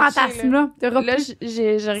plus ce fantasme-là. Là,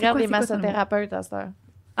 je regarde des massothérapeutes à cette heure.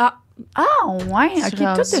 Ah, ouais. OK, tout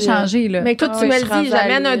a changé, là. Mais toi, tu me le dis,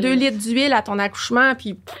 j'amène un 2 litres d'huile à ton accouchement,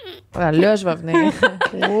 puis... Voilà, là, je vais venir.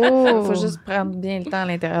 Faut juste prendre bien le temps à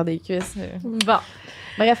l'intérieur des cuisses. Bon.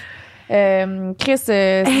 Bref. Chris,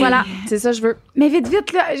 voilà, c'est ça je veux. Mais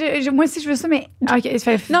vite, là, moi aussi je veux ça, mais OK,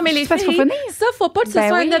 non, mais les filles, ça, faut pas que ce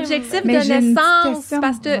soit un objectif de naissance,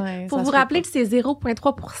 parce que faut vous rappeler que c'est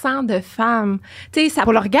 0,3% de femmes. Tu sais, ça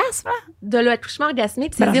pour l'orgasme, de l'accouchement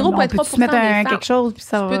orgasmique, c'est 0,3% des femmes. Mettre quelque chose puis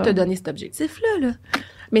ça tu peux te donner cet objectif-là, là.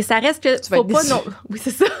 Mais ça reste que faut pas non. Oui,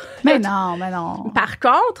 c'est ça. Mais non. Par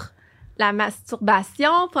contre, la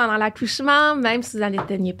masturbation pendant l'accouchement, même si vous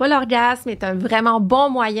n'atteignez pas l'orgasme, est un vraiment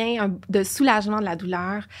bon moyen de soulagement de la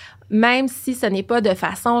douleur, même si ce n'est pas de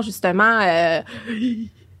façon, justement, tu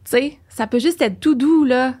sais, ça peut juste être tout doux,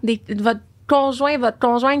 là, votre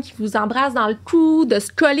conjointe qui vous embrasse dans le cou, de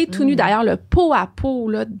se coller tout nu, d'ailleurs, le peau à peau,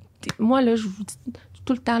 là. Moi, là, je vous dis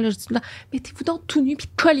tout le temps, là, je dis tout le temps, mettez-vous donc tout nu, puis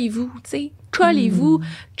collez-vous, tu sais. collez-vous,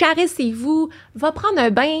 caressez-vous, va prendre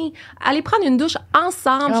un bain, allez prendre une douche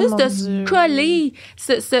ensemble, juste de se coller,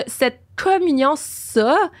 cette communion,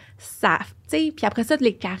 ça, tu sais, puis après ça, tu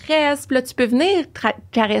les caresses, puis là, tu peux venir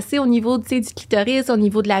caresser au niveau, tu sais, du clitoris, au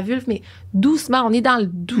niveau de la vulve, mais doucement, on est dans le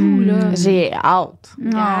doux, là. J'ai hâte.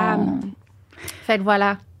 Fait que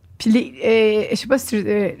voilà. Puis je sais pas si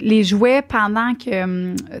les jouets pendant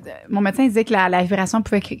que mon médecin disait que la vibration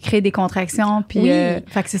pouvait créer des contractions, puis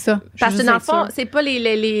fait que c'est ça. Parce que dans le fond, c'est pas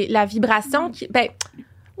la vibration qui, ben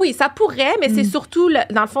oui, ça pourrait, mais c'est surtout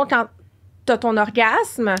dans le fond quand t'as ton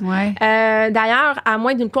orgasme. Ouais. D'ailleurs, à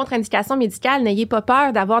moins d'une contre-indication médicale, n'ayez pas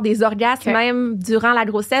peur d'avoir des orgasmes même durant la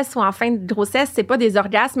grossesse ou en fin de grossesse. C'est pas des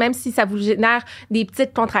orgasmes, même si ça vous génère des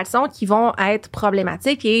petites contractions qui vont être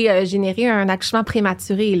problématiques et générer un accouchement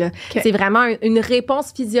prématuré. Là. C'est vraiment une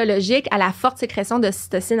réponse physiologique à la forte sécrétion de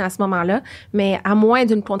cytocine à ce moment-là. Mais à moins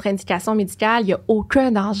d'une contre-indication médicale, il y a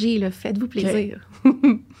aucun danger. Là. Faites-vous plaisir.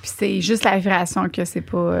 Puis c'est juste la vibration que c'est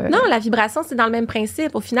pas... Non, la vibration, c'est dans le même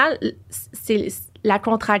principe. Au final, c'est la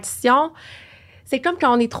contraction. C'est comme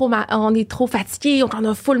quand on est trop fatigué, on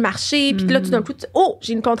a full marché, puis là, tout d'un coup,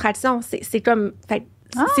 j'ai une contraction. C'est comme...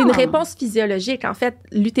 c'est une réponse physiologique. En fait,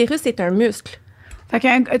 l'utérus est un muscle. Fait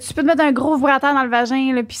que tu peux te mettre un gros vibrateur dans le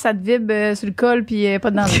vagin, là, puis ça te vibre sur le col, puis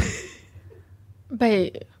pas de danger. Ben,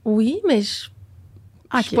 oui, mais je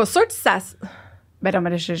suis pas sûre que ça... Ben non,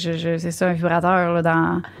 mais là, c'est ça, un vibrateur, là,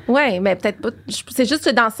 dans... Oui, mais peut-être pas. C'est juste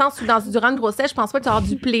que dans le sens où, durant une grossesse, je pense pas que tu vas avoir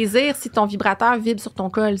du plaisir si ton vibrateur vibre sur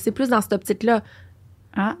ton col. C'est plus dans cette optique-là.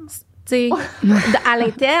 Ah. Tu sais, à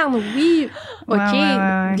l'interne, oui, OK,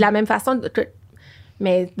 ouais. de la même façon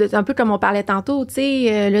mais un peu comme on parlait tantôt, tu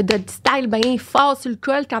sais, le doggy style bien fort sur le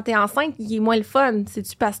col quand t'es enceinte, il est moins le fun.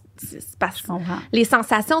 C'est-tu parce que les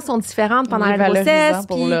sensations sont différentes pendant la grossesse.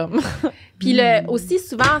 Puis aussi,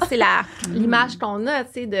 souvent, c'est l'image qu'on a,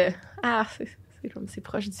 tu sais, de... c'est comme c'est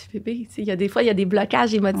proche du bébé. Tu sais, il y a des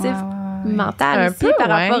blocages émotifs mentaux aussi par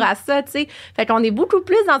rapport à ça, tu sais. Fait qu'on est beaucoup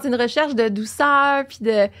plus dans une recherche de douceur, puis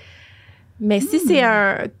de... Mais si c'est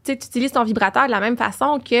tu utilises ton vibrateur de la même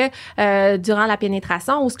façon que durant la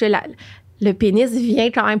pénétration, où ce que le pénis vient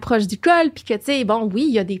quand même proche du col, puis que, tu sais, bon, oui,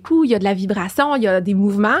 il y a des coups, il y a de la vibration, il y a des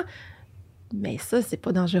mouvements, mais ça, c'est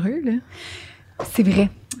pas dangereux, là. C'est vrai.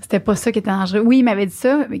 C'était pas ça qui était dangereux. Oui, il m'avait dit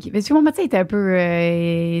ça. Mais mon médecin était un peu...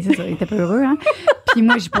 c'est ça, il était un peu heureux, hein. Puis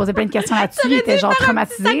moi, j'ai posé plein de questions là-dessus. Il était genre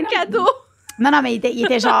traumatisé. Cadeau. Non, mais il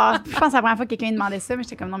était genre... Je pense que c'est la première fois que quelqu'un me demandait ça, mais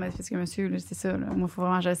j'étais comme, non, mais parce que monsieur, là, c'est ça, là. Moi, il faut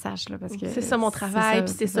vraiment que je le sache, là, parce que... C'est ça mon travail,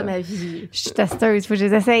 puis c'est ça ma vie. Je suis testeuse, il faut que je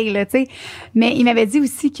les essaye, là, tu sais. Mais il m'avait dit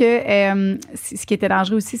aussi que ce qui était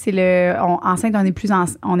dangereux aussi, c'est enceinte, on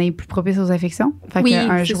est plus propice aux infections. Fait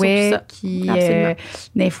qu'un jouet qui,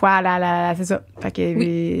 des fois, c'est ça. Fait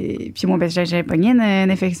que, puis moi, j'ai pogné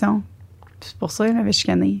une infection. C'est pour ça, il m'avait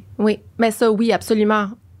chicané. Oui, mais ça, oui, absolument.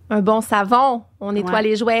 Un bon savon, on nettoie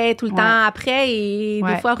les jouets tout le temps après et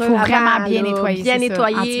des fois... Il faut vraiment bien nettoyer, bien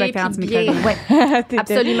nettoyer,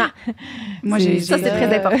 absolument. Moi, ça, c'est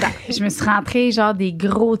très important. Je me suis rentrée genre des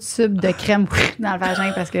gros tubes de crème dans le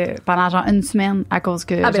vagin parce que pendant genre une semaine, à cause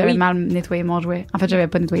que j'avais mal nettoyé mon jouet. En fait, j'avais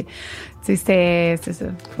pas nettoyé. Tu sais, c'est ça.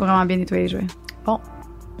 Il faut vraiment bien nettoyer les jouets. Bon.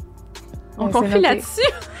 On conclut là-dessus.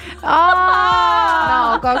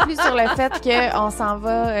 Non, on conclut sur le fait qu'on s'en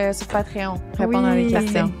va sur Patreon répondre à des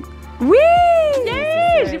questions. Oui!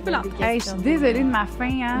 Yeah! J'ai pas l'envie. Je suis désolée de ma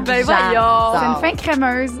faim, hein. Ben voyons! C'est une faim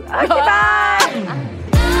crémeuse. OK, bye!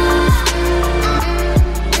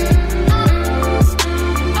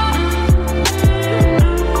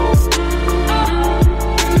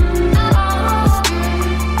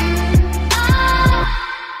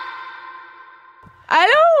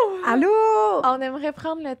 Allô? On aimerait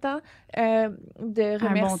prendre le temps de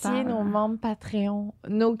remercier nos membres Patreon,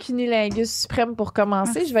 nos cunilingus suprêmes pour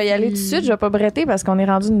commencer. Merci. Je vais y aller tout de suite. Je vais pas bretter parce qu'on est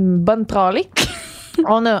rendu une bonne trollée.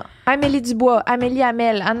 On a Amélie Dubois, Amélie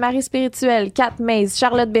Hamel, Anne-Marie Spirituelle, Kat Mays,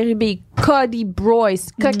 Charlotte Bérubé, Cody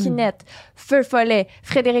Broyce, Coquinette, Feu Follet,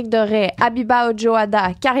 Frédéric Doré, Abiba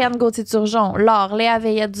Ojoada, Karianne Gauthier-Turgeon, Laure, Léa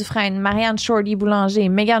Veillette-Dufresne, Marianne Shorty Boulanger,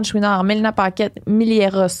 Mégane Chouinard, Mélina Paquette, Millie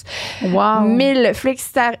Eros, Mille,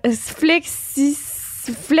 Flex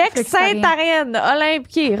Sainte-Arienne, Olympe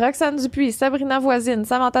Quay, Roxane Dupuis, Sabrina Voisine,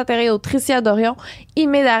 Samantha Thériault, Tricia Dorion,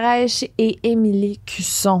 Imé Darèche et Émilie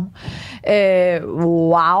Cusson.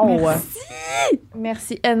 Wow!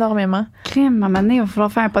 Merci énormément. Crème, à un moment donné, il va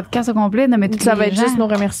falloir faire un podcast au complet. Ça va être juste nos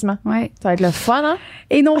remerciements. Ouais. Ça va être le fun, hein?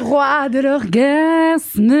 Et nos rois de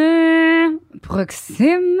l'orgasme,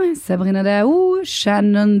 Proxime, Sabrina Daou,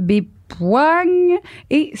 Shannon B. Poigne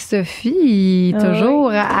et Sophie,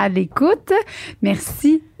 toujours à l'écoute.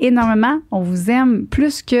 Merci énormément. On vous aime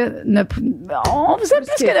plus que notre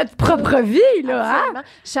propre vie, là. Absolument. Hein?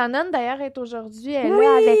 Shannon, d'ailleurs, est aujourd'hui. Elle est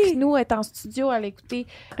là avec nous, elle est en studio, elle a écouté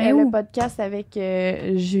le podcast avec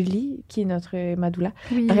Julie, qui est notre madoula.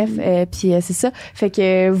 Oui. Bref, puis c'est ça. Fait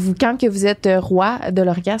que quand que vous êtes roi de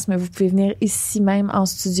l'orgasme, vous pouvez venir ici même en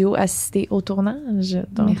studio assister au tournage.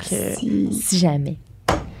 Donc, si jamais.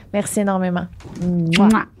 Merci énormément.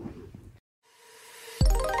 Mouah.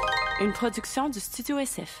 Une production du Studio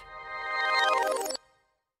SF.